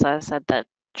 Melissa said that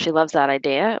she loves that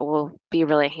idea. It will be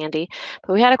really handy.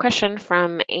 But we had a question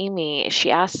from Amy.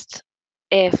 She asked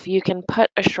if you can put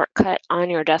a shortcut on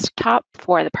your desktop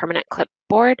for the permanent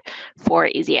clipboard for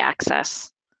easy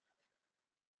access.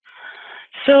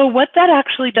 So what that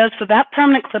actually does, so that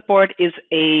permanent clipboard is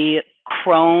a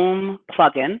Chrome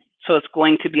plugin. So it's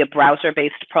going to be a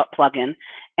browser-based plugin.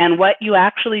 And what you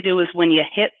actually do is when you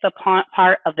hit the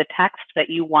part of the text that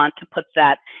you want to put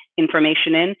that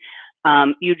information in,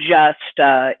 you just,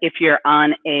 if you're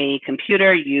on a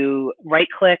computer, you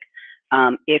right-click.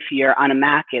 If you're on a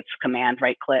Mac, it's command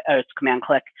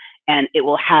click, and it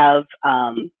will have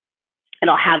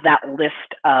that list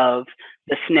of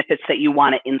the snippets that you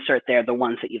want to insert there, the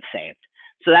ones that you've saved.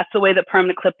 So that's the way that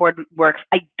permanent clipboard works.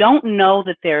 I don't know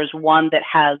that there's one that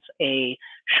has a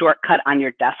shortcut on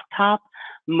your desktop.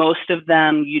 Most of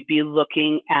them, you'd be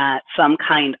looking at some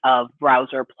kind of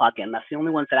browser plugin. That's the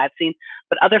only ones that I've seen,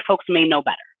 but other folks may know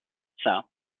better. So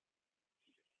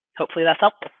hopefully that's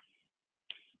helpful.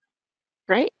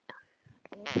 Great.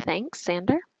 Thanks,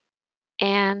 Xander.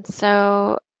 And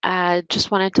so I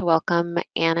just wanted to welcome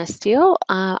Anna Steele.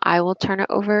 I will turn it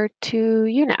over to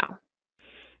you now.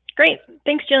 Great.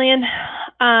 Thanks, Jillian.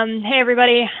 Hey,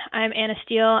 everybody. I'm Anna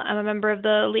Steele. I'm a member of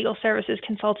the Legal Services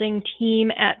Consulting team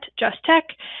at Just Tech.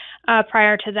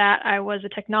 Prior to that, I was a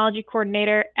technology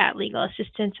coordinator at Legal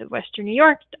Assistance of Western New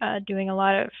York, doing a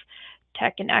lot of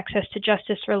tech and access to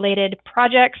justice related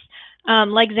projects.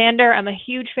 Like Xander, I'm a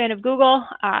huge fan of Google,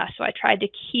 so I tried to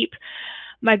keep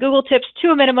my Google tips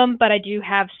to a minimum, but I do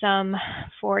have some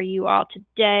for you all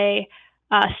today.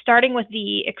 Starting with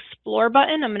the Explore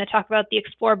button, I'm going to talk about the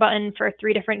Explore button for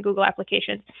 3 different Google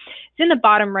applications. It's in the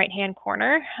bottom right-hand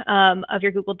corner of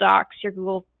your Google Docs, your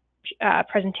Google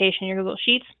presentation, your Google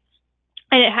Sheets,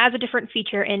 and it has a different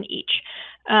feature in each.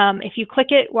 If you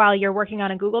click it while you're working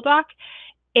on a Google Doc,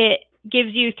 it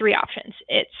gives you three options.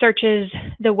 It searches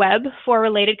the web for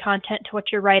related content to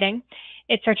what you're writing.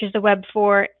 It searches the web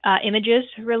for images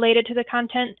related to the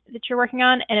content that you're working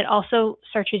on, and it also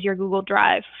searches your Google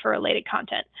Drive for related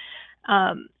content.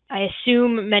 I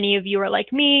assume many of you are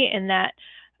like me in that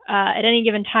at any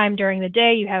given time during the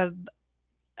day, you have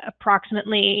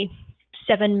approximately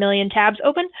 7 million tabs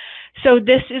open. So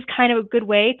this is kind of a good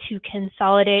way to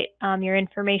consolidate your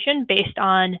information based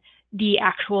on the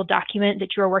actual document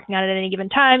that you're working on at any given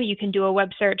time. You can do a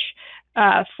web search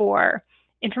for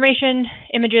information,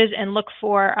 images, and look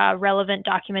for relevant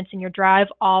documents in your Drive,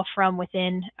 all from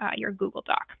within your Google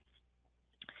Doc.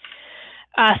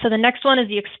 So the next one is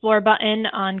the Explore button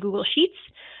on Google Sheets.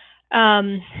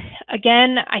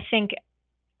 Again,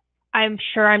 I'm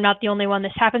sure I'm not the only one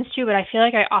this happens to, but I feel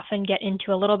like I often get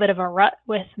into a little bit of a rut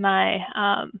with my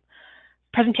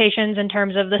presentations in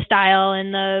terms of the style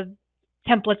and the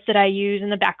templates that I use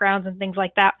and the backgrounds and things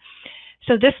like that.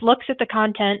 So this looks at the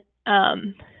content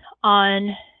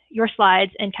on your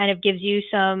slides and kind of gives you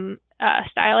some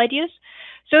style ideas.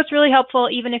 So it's really helpful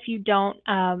even if you don't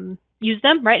use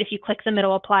them, right? If you click them,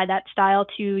 it'll apply that style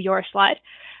to your slide.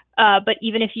 But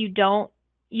even if you don't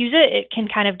use it, it can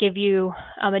kind of give you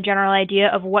a general idea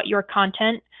of what your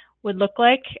content would look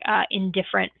like in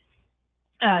different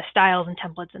styles and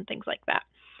templates and things like that.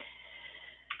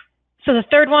 So the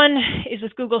third one is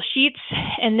with Google Sheets,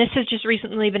 and this has just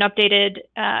recently been updated,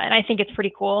 and I think it's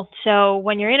pretty cool. So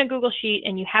when you're in a Google Sheet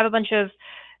and you have a bunch of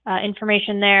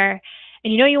information there,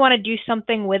 and you know you want to do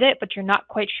something with it, but you're not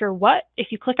quite sure what,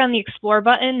 if you click on the Explore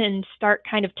button and start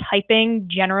kind of typing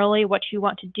generally what you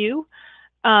want to do,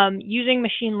 using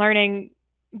machine learning,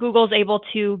 Google's able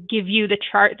to give you the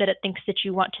chart that it thinks that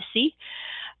you want to see.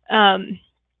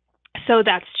 So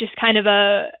that's just kind of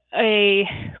a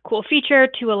cool feature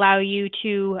to allow you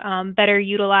to better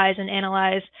utilize and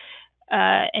analyze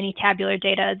any tabular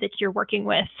data that you're working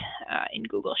with in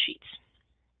Google Sheets.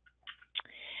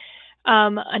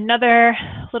 Another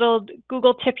little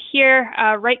Google tip here,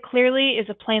 Write Clearly is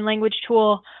a plain language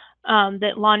tool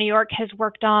that Law New York has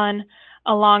worked on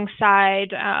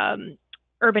alongside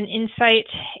Urban Insight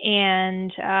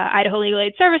and Idaho Legal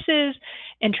Aid Services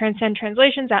and Transcend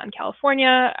Translations out in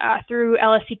California through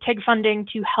LSC TIG funding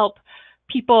to help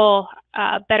people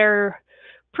better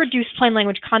produce plain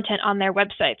language content on their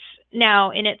websites.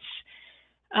 Now, in its,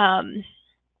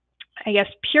 I guess,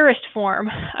 purest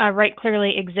form, Write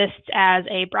Clearly exists as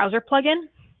a browser plugin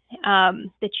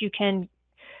that you can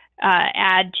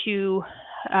add to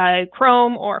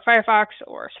Chrome or Firefox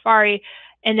or Safari,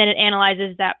 and then it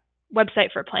analyzes that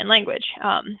website for plain language.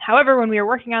 However, when we were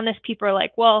working on this, people are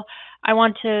like, well, I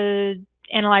want to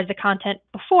analyze the content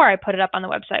before I put it up on the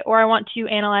website, or I want to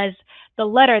analyze the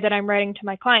letter that I'm writing to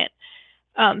my client.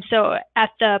 So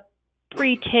at the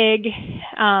pre-TIG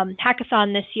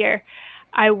hackathon this year,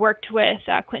 I worked with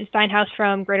Quentin Steinhaus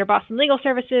from Greater Boston Legal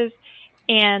Services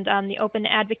and the Open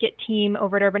Advocate team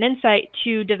over at Urban Insight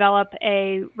to develop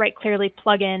a Write Clearly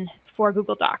plugin for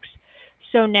Google Docs.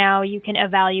 So now you can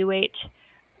evaluate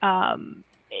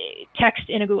text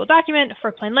in a Google document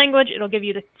for plain language. It'll give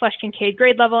you the Flesch-Kincaid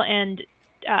grade level and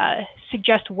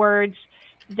suggest words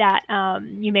that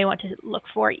you may want to look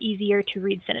for easier to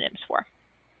read synonyms for.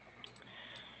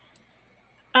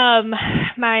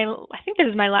 I think this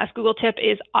is my last Google tip,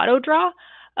 is AutoDraw.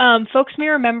 Folks may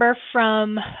remember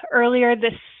from earlier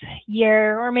this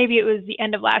year, or maybe it was the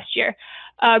end of last year,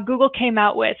 Google came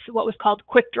out with what was called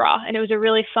Quick Draw, and it was a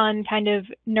really fun kind of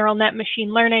neural net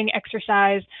machine learning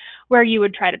exercise where you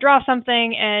would try to draw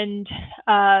something and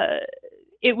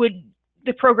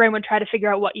the program would try to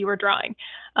figure out what you were drawing.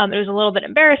 It was a little bit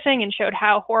embarrassing and showed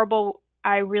how horrible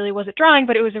I really was at drawing,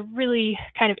 but it was a really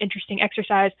kind of interesting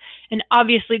exercise, and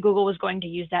obviously Google was going to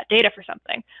use that data for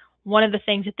something. One of the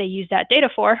things that they used that data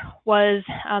for was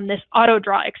this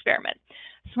AutoDraw experiment.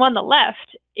 So on the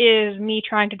left is me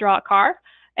trying to draw a car,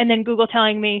 and then Google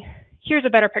telling me, here's a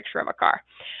better picture of a car.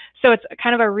 So it's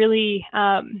kind of a really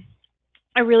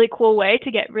cool way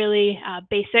to get really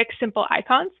basic, simple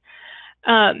icons.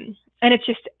 And it's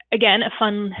just, again, a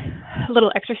fun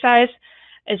little exercise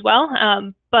as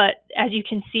well. But as you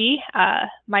can see,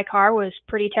 my car was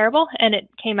pretty terrible, and it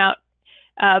came out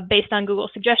based on Google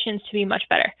suggestions to be much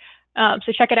better.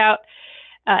 So check it out,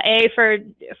 A,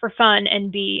 for fun,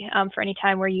 and B, for any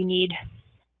time where you need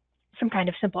some kind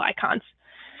of simple icons.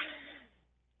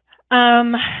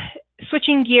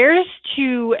 Switching gears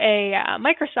to a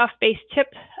Microsoft-based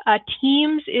tip,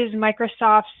 Teams is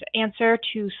Microsoft's answer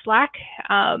to Slack,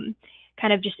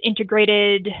 kind of just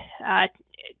integrated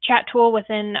chat tool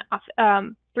within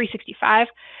 365.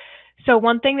 So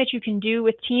one thing that you can do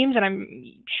with Teams, and I'm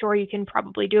sure you can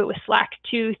probably do it with Slack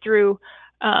too through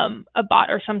a bot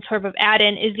or some sort of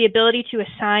add-in, is the ability to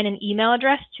assign an email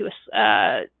address to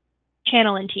a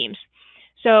channel in Teams.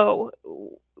 So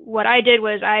what I did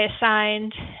was I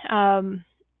assigned an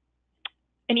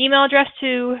email address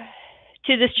to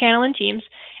this channel in Teams,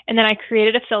 and then I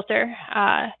created a filter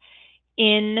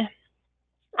in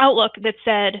Outlook that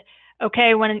said,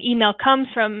 okay, when an email comes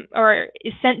from or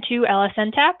is sent to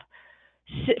LSNTAP,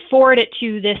 forward it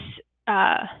to this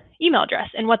email address.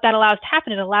 And what that allows to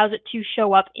happen, it allows it to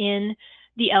show up in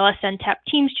the LSNTAP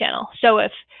Teams channel. So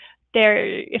if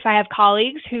I have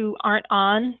colleagues who aren't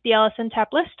on the LSNTAP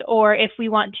list, or if we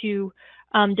want to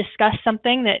discuss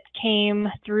something that came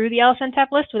through the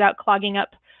LSNTAP list without clogging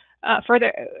up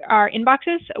further our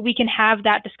inboxes, we can have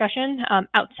that discussion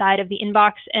outside of the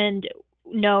inbox and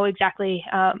know exactly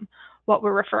what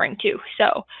we're referring to.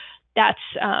 So that's,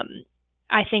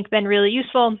 I think, been really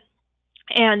useful.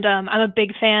 And I'm a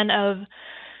big fan of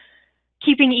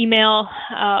keeping email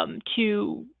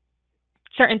to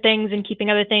certain things and keeping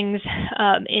other things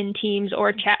in Teams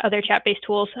or other chat-based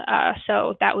tools.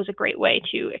 So that was a great way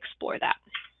to explore that.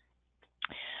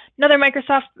 Another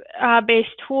Microsoft-based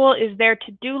tool is their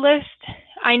to-do list.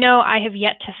 I know I have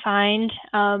yet to find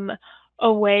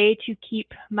a way to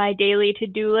keep my daily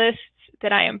to-do lists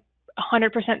that I am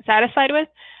 100% satisfied with.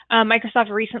 Microsoft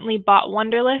recently bought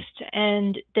Wunderlist,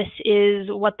 and this is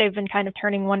what they've been kind of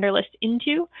turning Wunderlist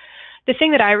into. The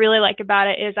thing that I really like about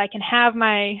it is I can have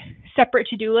my separate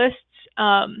to-do lists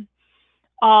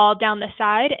all down the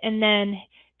side, and then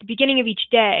the beginning of each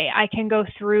day, I can go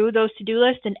through those to-do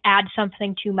lists and add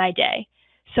something to my day.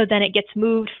 So then it gets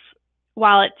moved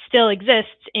while it still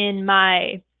exists in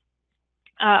my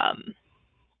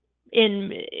in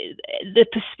the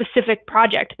specific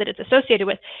project that it's associated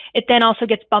with. It then also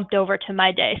gets bumped over to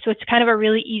my day. So it's kind of a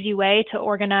really easy way to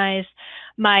organize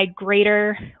my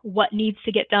greater what needs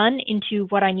to get done into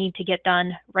what I need to get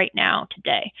done right now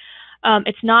today.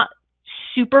 It's not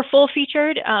super full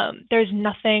featured. There's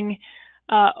nothing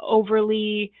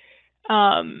overly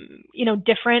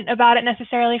different about it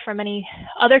necessarily from any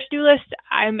other to-do list.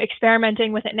 I'm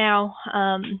experimenting with it now.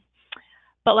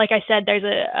 But like I said, there's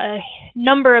a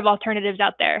number of alternatives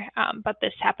out there, but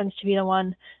this happens to be the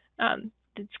one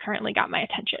that's currently got my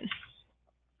attention.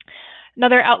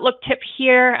 Another Outlook tip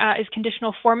here is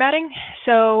conditional formatting.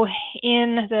 So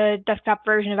in the desktop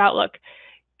version of Outlook,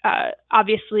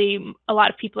 obviously a lot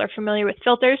of people are familiar with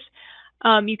filters.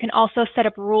 You can also set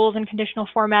up rules in conditional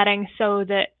formatting so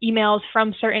that emails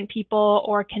from certain people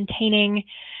or containing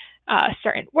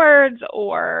certain words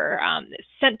or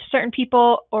sent to certain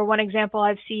people, or one example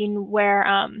I've seen where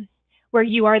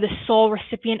you are the sole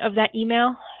recipient of that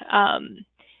email,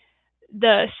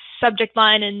 the subject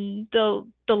line and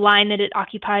the line that it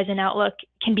occupies in Outlook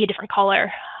can be a different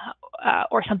color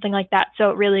or something like that.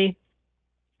 So it really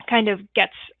kind of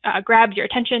grabs your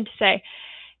attention to say,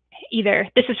 either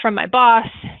this is from my boss,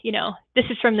 this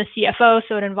is from the CFO,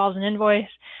 so it involves an invoice,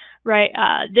 right?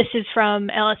 This is from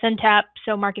LSNTAP,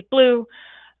 so mark it blue.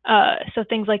 So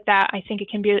things like that, I think it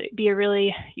can be a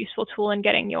really useful tool in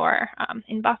getting your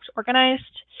inbox organized.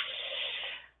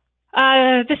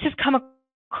 This has come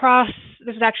across,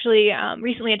 this is actually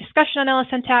recently a discussion on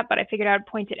LSNTAP, but I figured I would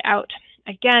point it out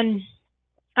again.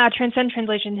 Transcend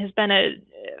Translation has been a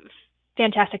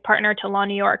fantastic partner to Law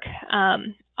New York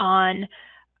on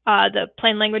the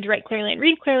Plain Language Write Clearly and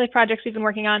Read Clearly projects we've been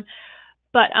working on.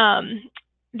 But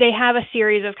they have a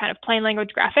series of kind of plain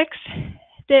language graphics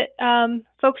that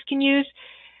folks can use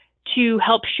to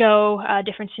help show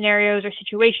different scenarios or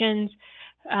situations.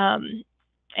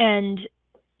 And,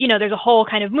 there's a whole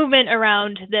kind of movement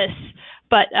around this,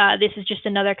 but this is just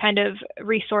another kind of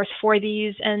resource for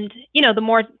these. And, the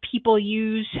more people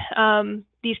use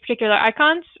these particular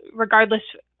icons, regardless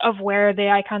of where the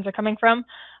icons are coming from,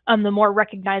 the more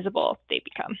recognizable they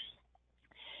become.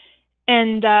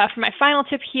 And for my final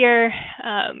tip here,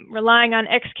 relying on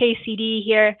XKCD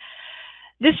here,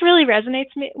 this really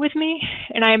resonates with me,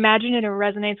 and I imagine it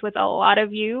resonates with a lot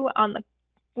of you on the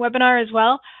webinar as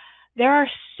well. There are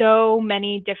so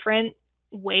many different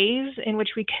ways in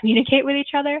which we communicate with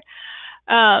each other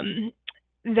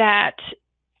that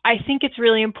I think it's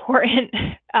really important,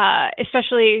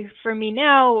 especially for me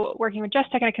now, working with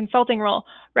Just Tech in a consulting role,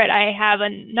 right? I have a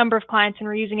number of clients and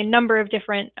we're using a number of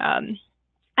different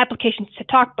applications to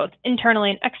talk both internally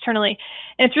and externally.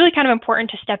 And it's really kind of important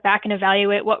to step back and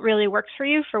evaluate what really works for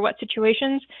you for what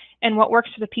situations and what works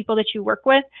for the people that you work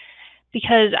with,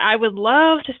 because I would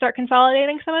love to start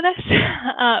consolidating some of this.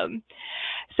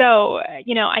 So,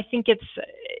 I think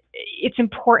it's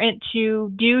important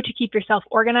to do to keep yourself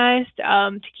organized,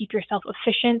 to keep yourself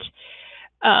efficient.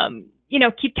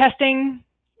 Keep testing.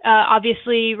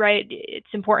 Obviously, right,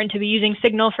 it's important to be using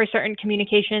Signal for certain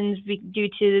communications due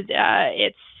to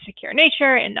its secure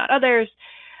nature and not others.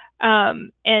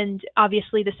 And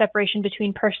obviously the separation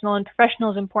between personal and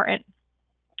professional is important.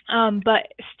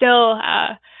 But still,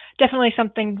 definitely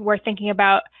something worth thinking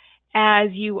about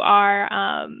as you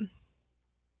are,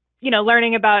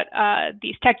 learning about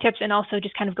these tech tips, and also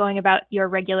just kind of going about your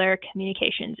regular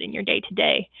communications in your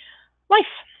day-to-day life.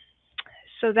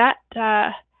 So that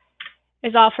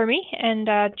is all for me, and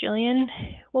Jillian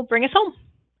will bring us home.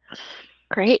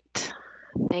 Great.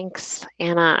 Thanks,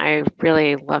 Anna. I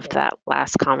really loved that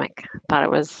last comic. Thought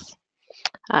it was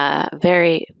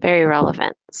very, very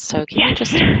relevant. So can you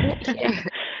just start it here?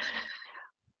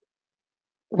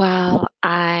 While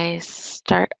I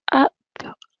start up.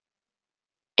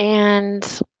 And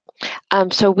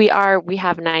so we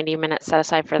have 90 minutes set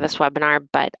aside for this webinar,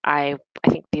 but I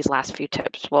think these last few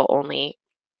tips will only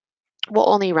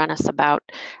run us about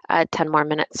 10 more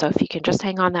minutes. So if you can just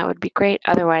hang on, that would be great.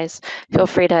 Otherwise, feel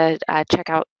free to check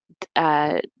out,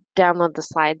 download the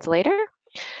slides later.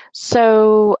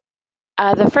 So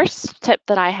the first tip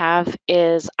that I have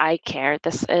is iCare.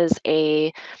 This is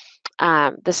a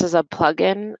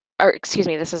plugin, or excuse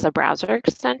me, this is a browser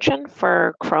extension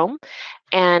for Chrome.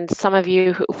 And some of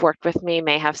you who've worked with me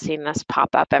may have seen this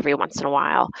pop up every once in a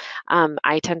while.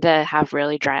 I tend to have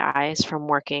really dry eyes from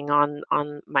working on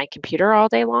my computer all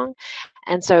day long.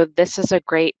 And so this is a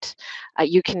great,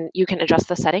 you can adjust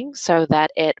the settings so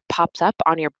that it pops up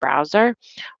on your browser.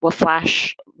 Will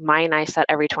flash, mine I set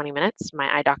every 20 minutes.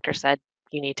 My eye doctor said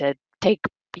you need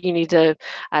to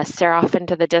stare off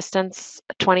into the distance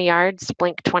 20 yards,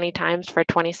 blink 20 times for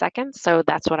 20 seconds. So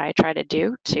that's what I try to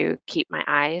do to keep my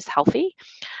eyes healthy.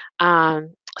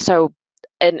 And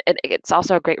it's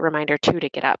also a great reminder too to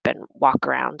get up and walk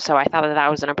around. So I thought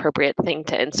that was an appropriate thing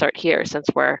to insert here, since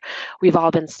we've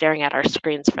all been staring at our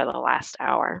screens for the last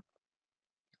hour.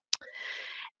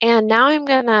 And now I'm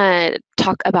gonna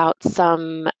talk about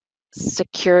some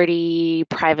security,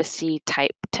 privacy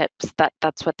type tips.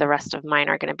 That's what the rest of mine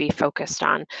are going to be focused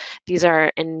on. These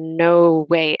are in no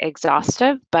way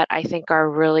exhaustive, but I think are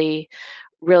really,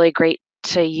 really great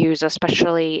to use,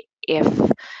 especially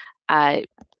if I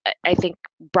think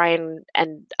Brian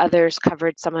and others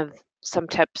covered some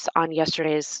tips on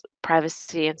yesterday's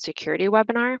privacy and security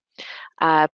webinar.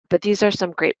 But these are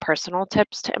some great personal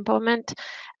tips to implement.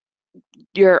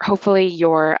 Hopefully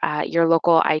your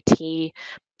local IT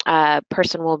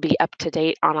person will be up to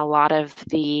date on a lot of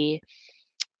the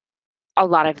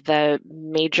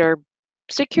major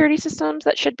security systems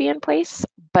that should be in place,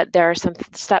 but there are some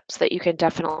steps that you can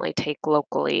definitely take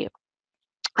locally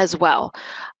as well.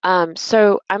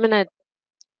 So I'm going to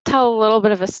tell a little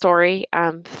bit of a story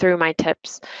through my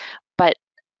tips, but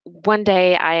one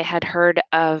day I had heard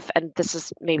of, and this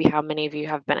is maybe how many of you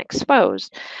have been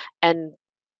exposed, and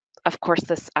of course,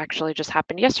 this actually just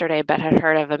happened yesterday, but had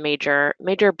heard of a major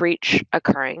breach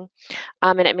occurring.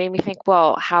 And it made me think,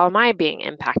 well, how am I being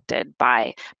impacted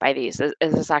by these? Is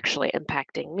this actually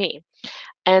impacting me?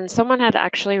 And someone had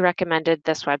actually recommended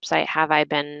this website, Have I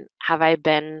Been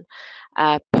Pwned,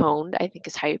 I think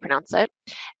is how you pronounce it.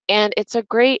 And it's a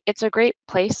great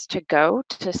place to go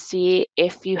to see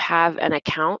if you have an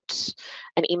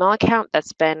email account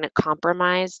that's been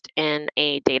compromised in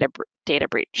a data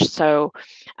breach. So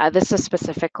this is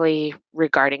specifically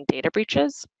regarding data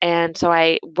breaches. And so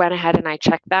I went ahead and I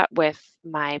checked that with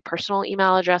my personal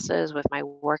email addresses, with my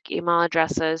work email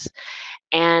addresses,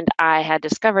 and I had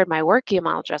discovered my work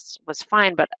email address was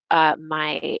fine, but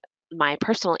my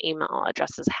personal email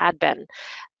addresses had been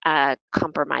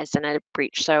compromised in a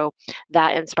breach. So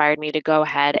that inspired me to go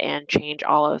ahead and change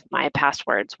all of my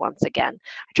passwords once again.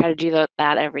 I try to do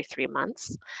that every 3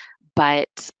 months,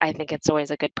 but I think it's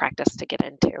always a good practice to get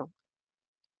into.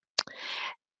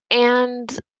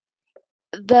 And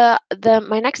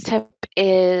my next tip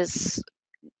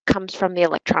comes from the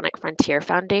Electronic Frontier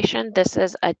Foundation. This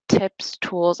is a tips,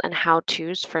 tools, and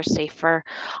how-tos for safer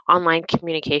online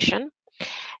communication.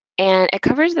 And it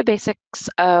covers the basics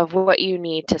of what you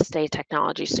need to stay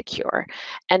technology secure.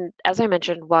 And as I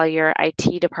mentioned, while your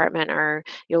IT department or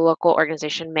your local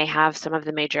organization may have some of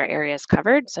the major areas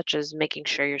covered, such as making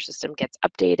sure your system gets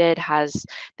updated, has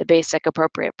the basic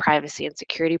appropriate privacy and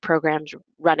security programs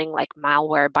running like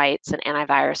Malwarebytes and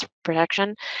antivirus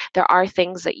protection, there are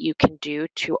things that you can do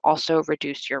to also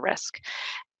reduce your risk.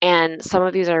 And some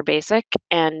of these are basic,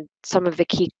 and some of the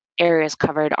key areas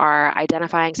covered are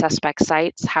identifying suspect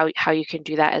sites, how you can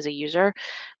do that as a user,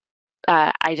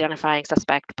 identifying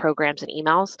suspect programs and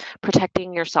emails,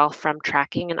 protecting yourself from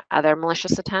tracking and other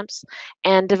malicious attempts,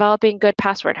 and developing good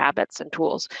password habits and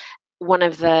tools. One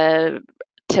of the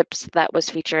tips that was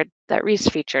featured, that Reece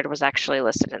featured, was actually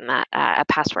listed in that, a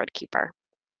password keeper.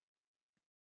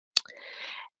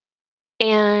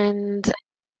 And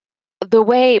the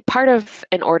way,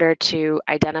 in order to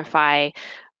identify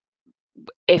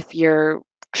if you're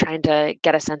trying to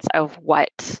get a sense of what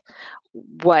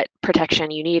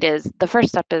protection you need, is the first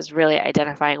step is really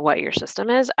identifying what your system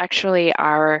is. Actually,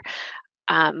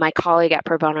 my colleague at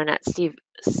Pro Bono Net,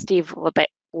 Steve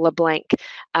LeBlanc,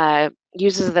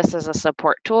 uses this as a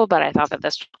support tool, but I thought that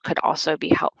this could also be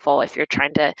helpful if you're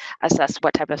trying to assess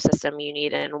what type of system you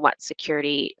need and what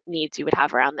security needs you would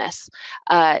have around this.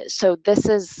 So this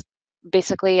is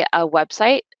basically a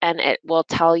website, and it will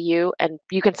tell you, and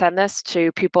you can send this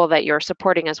to people that you're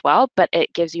supporting as well, but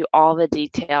it gives you all the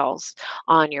details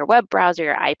on your web browser,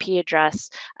 your IP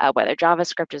address, whether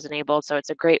JavaScript is enabled. So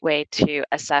it's a great way to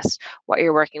assess what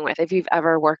you're working with. If you've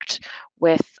ever worked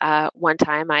with, one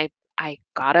time I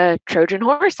got a Trojan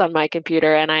horse on my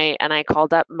computer, and I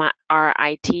called up our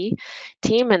IT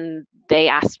team, and they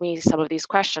asked me some of these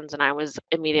questions, and I was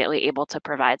immediately able to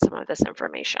provide some of this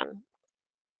information.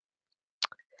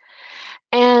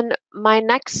 And my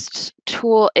next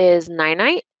tool is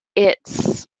Ninite.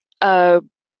 I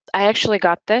actually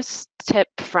got this tip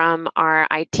from our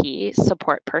IT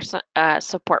support person.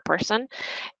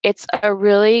 It's a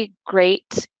really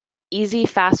great, easy,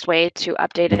 fast way to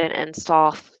update and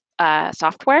install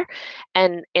software.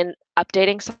 And in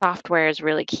updating software is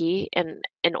really key in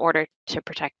order to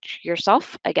protect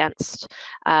yourself against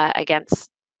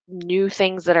new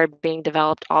things that are being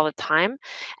developed all the time.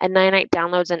 And Ninite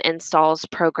downloads and installs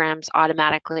programs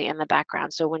automatically in the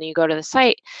background. So when you go to the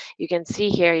site, you can see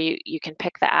here, you can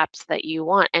pick the apps that you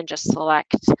want and just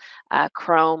select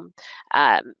Chrome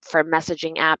for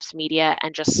messaging apps, media,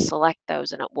 and just select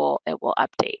those, and it will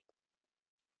update.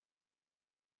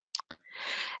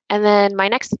 And then my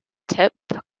next tip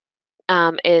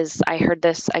is, I heard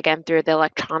this again through the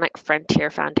Electronic Frontier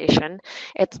Foundation.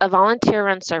 It's a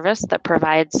volunteer-run service that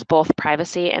provides both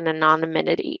privacy and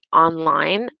anonymity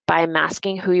online by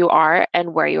masking who you are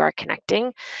and where you are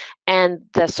connecting. And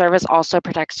the service also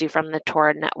protects you from the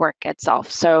Tor network itself.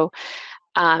 So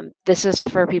this is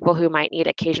for people who might need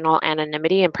occasional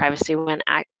anonymity and privacy when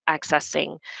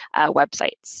accessing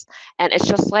websites. And it's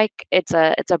just like, it's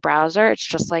a browser. It's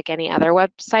just like any other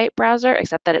website browser,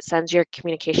 except that it sends your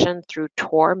communication through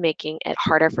Tor, making it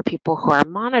harder for people who are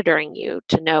monitoring you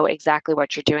to know exactly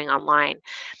what you're doing online,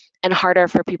 and harder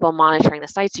for people monitoring the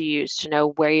sites you use to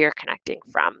know where you're connecting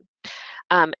from.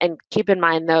 And keep in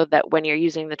mind, though, that when you're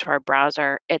using the Tor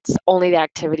browser, it's only the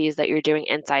activities that you're doing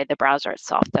inside the browser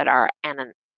itself that are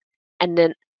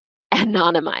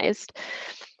anonymized.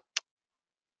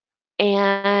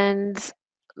 And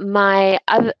my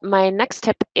next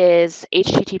tip is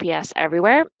HTTPS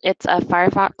Everywhere. It's a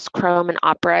Firefox, Chrome, and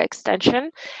Opera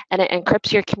extension, and it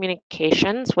encrypts your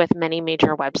communications with many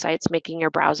major websites, making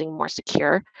your browsing more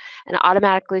secure, and it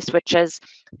automatically switches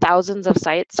thousands of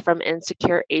sites from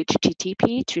insecure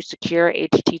HTTP to secure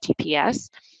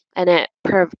HTTPS, and it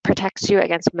protects you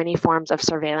against many forms of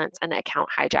surveillance and account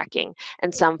hijacking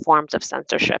and some forms of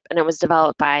censorship. And it was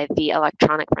developed by the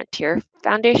Electronic Frontier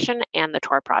Foundation and the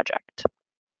Tor project.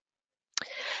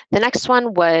 The next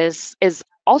one is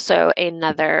also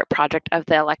another project of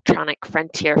the Electronic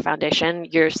Frontier Foundation.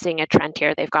 You're seeing a trend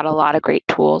here. They've got a lot of great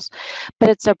tools, but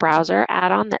it's a browser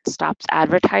add-on that stops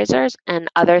advertisers and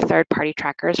other third-party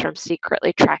trackers from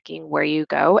secretly tracking where you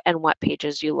go and what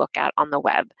pages you look at on the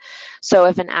web. So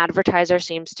if an advertiser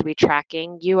seems to be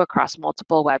tracking you across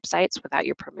multiple websites without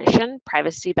your permission,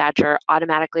 Privacy Badger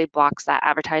automatically blocks that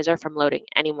advertiser from loading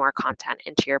any more content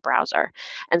into your browser.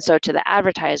 And so to the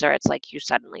advertiser, it's like you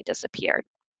suddenly disappeared.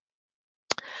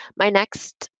 My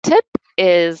next tip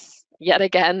is, yet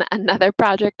again, another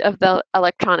project of the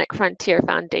Electronic Frontier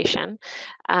Foundation.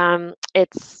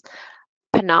 It's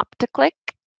Panopticlick.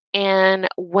 And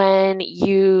when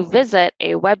you visit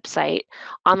a website,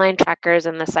 online trackers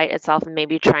and the site itself may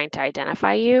be trying to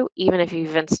identify you, even if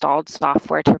you've installed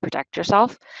software to protect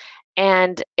yourself.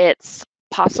 And it's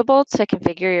possible to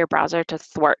configure your browser to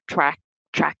thwart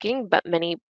tracking, but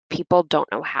many people don't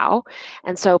know how.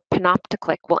 And so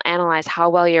Panopticlick will analyze how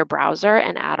well your browser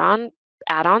and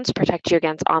add-ons protect you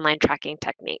against online tracking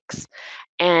techniques.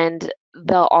 And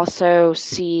they'll also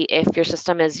see if your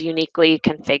system is uniquely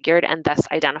configured and thus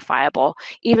identifiable,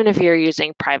 even if you're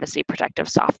using privacy protective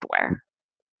software.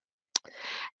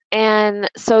 And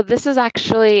so this is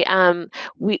actually,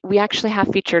 we actually have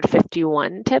featured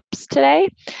 51 tips today.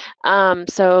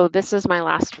 So this is my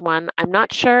last one. I'm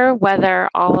not sure whether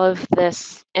all of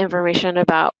this information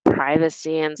about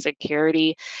privacy and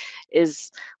security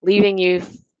is leaving you,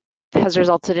 has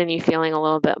resulted in you feeling a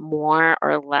little bit more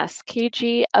or less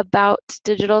cagey about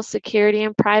digital security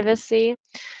and privacy.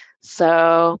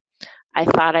 So I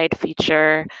thought I'd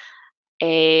feature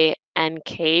a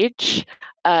Encage,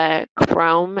 a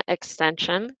Chrome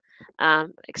extension.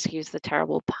 Excuse the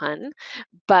terrible pun,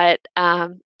 but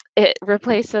it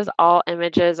replaces all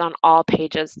images on all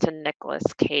pages to Nicolas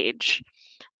Cage.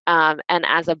 And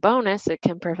as a bonus, it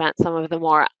can prevent some of the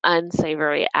more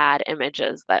unsavory ad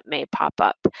images that may pop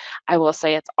up. I will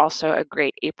say it's also a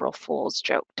great April Fool's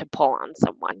joke to pull on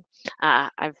someone.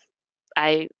 I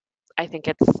think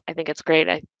it's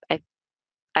great.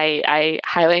 I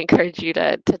highly encourage you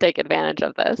to take advantage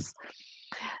of this.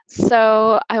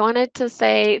 So I wanted to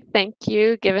say thank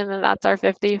you, given that that's our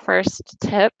 51st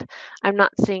tip. I'm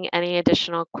not seeing any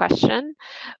additional question,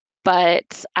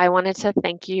 but I wanted to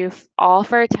thank you all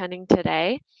for attending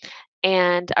today,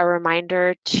 and a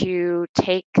reminder to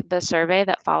take the survey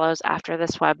that follows after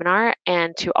this webinar,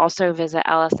 and to also visit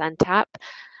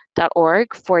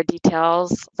lsntap.org for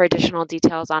additional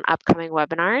details on upcoming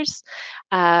webinars.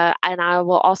 And I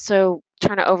will also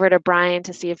turn it over to Brian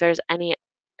to see if there's any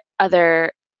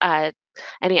other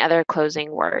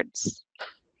closing words.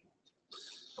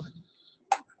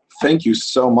 Thank you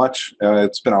so much.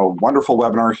 It's been a wonderful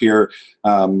webinar here.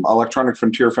 Electronic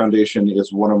Frontier Foundation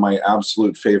is one of my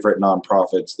absolute favorite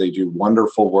nonprofits. They do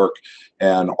wonderful work,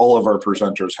 and all of our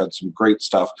presenters had some great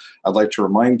stuff. I'd like to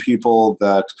remind people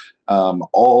that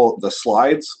all the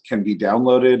slides can be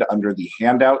downloaded under the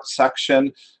handout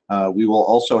section. We will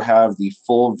also have the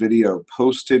full video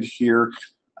posted here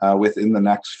within the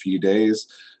next few days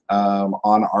on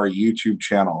our YouTube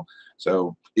channel.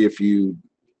 So if you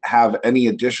have any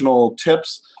additional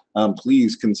tips,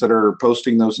 please consider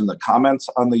posting those in the comments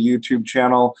on the YouTube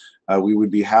channel. We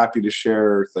would be happy to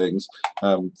share things.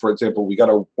 For example, we got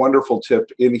a wonderful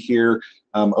tip in here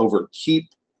over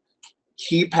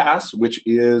KeePass, which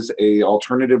is a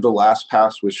alternative to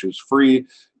LastPass, which is free.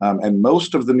 And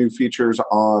most of the new features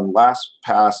on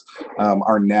LastPass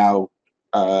are now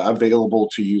available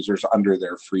to users under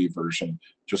their free version.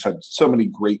 Just had so many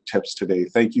great tips today.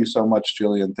 Thank you so much,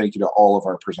 Jillian. Thank you to all of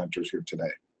our presenters here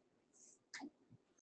today.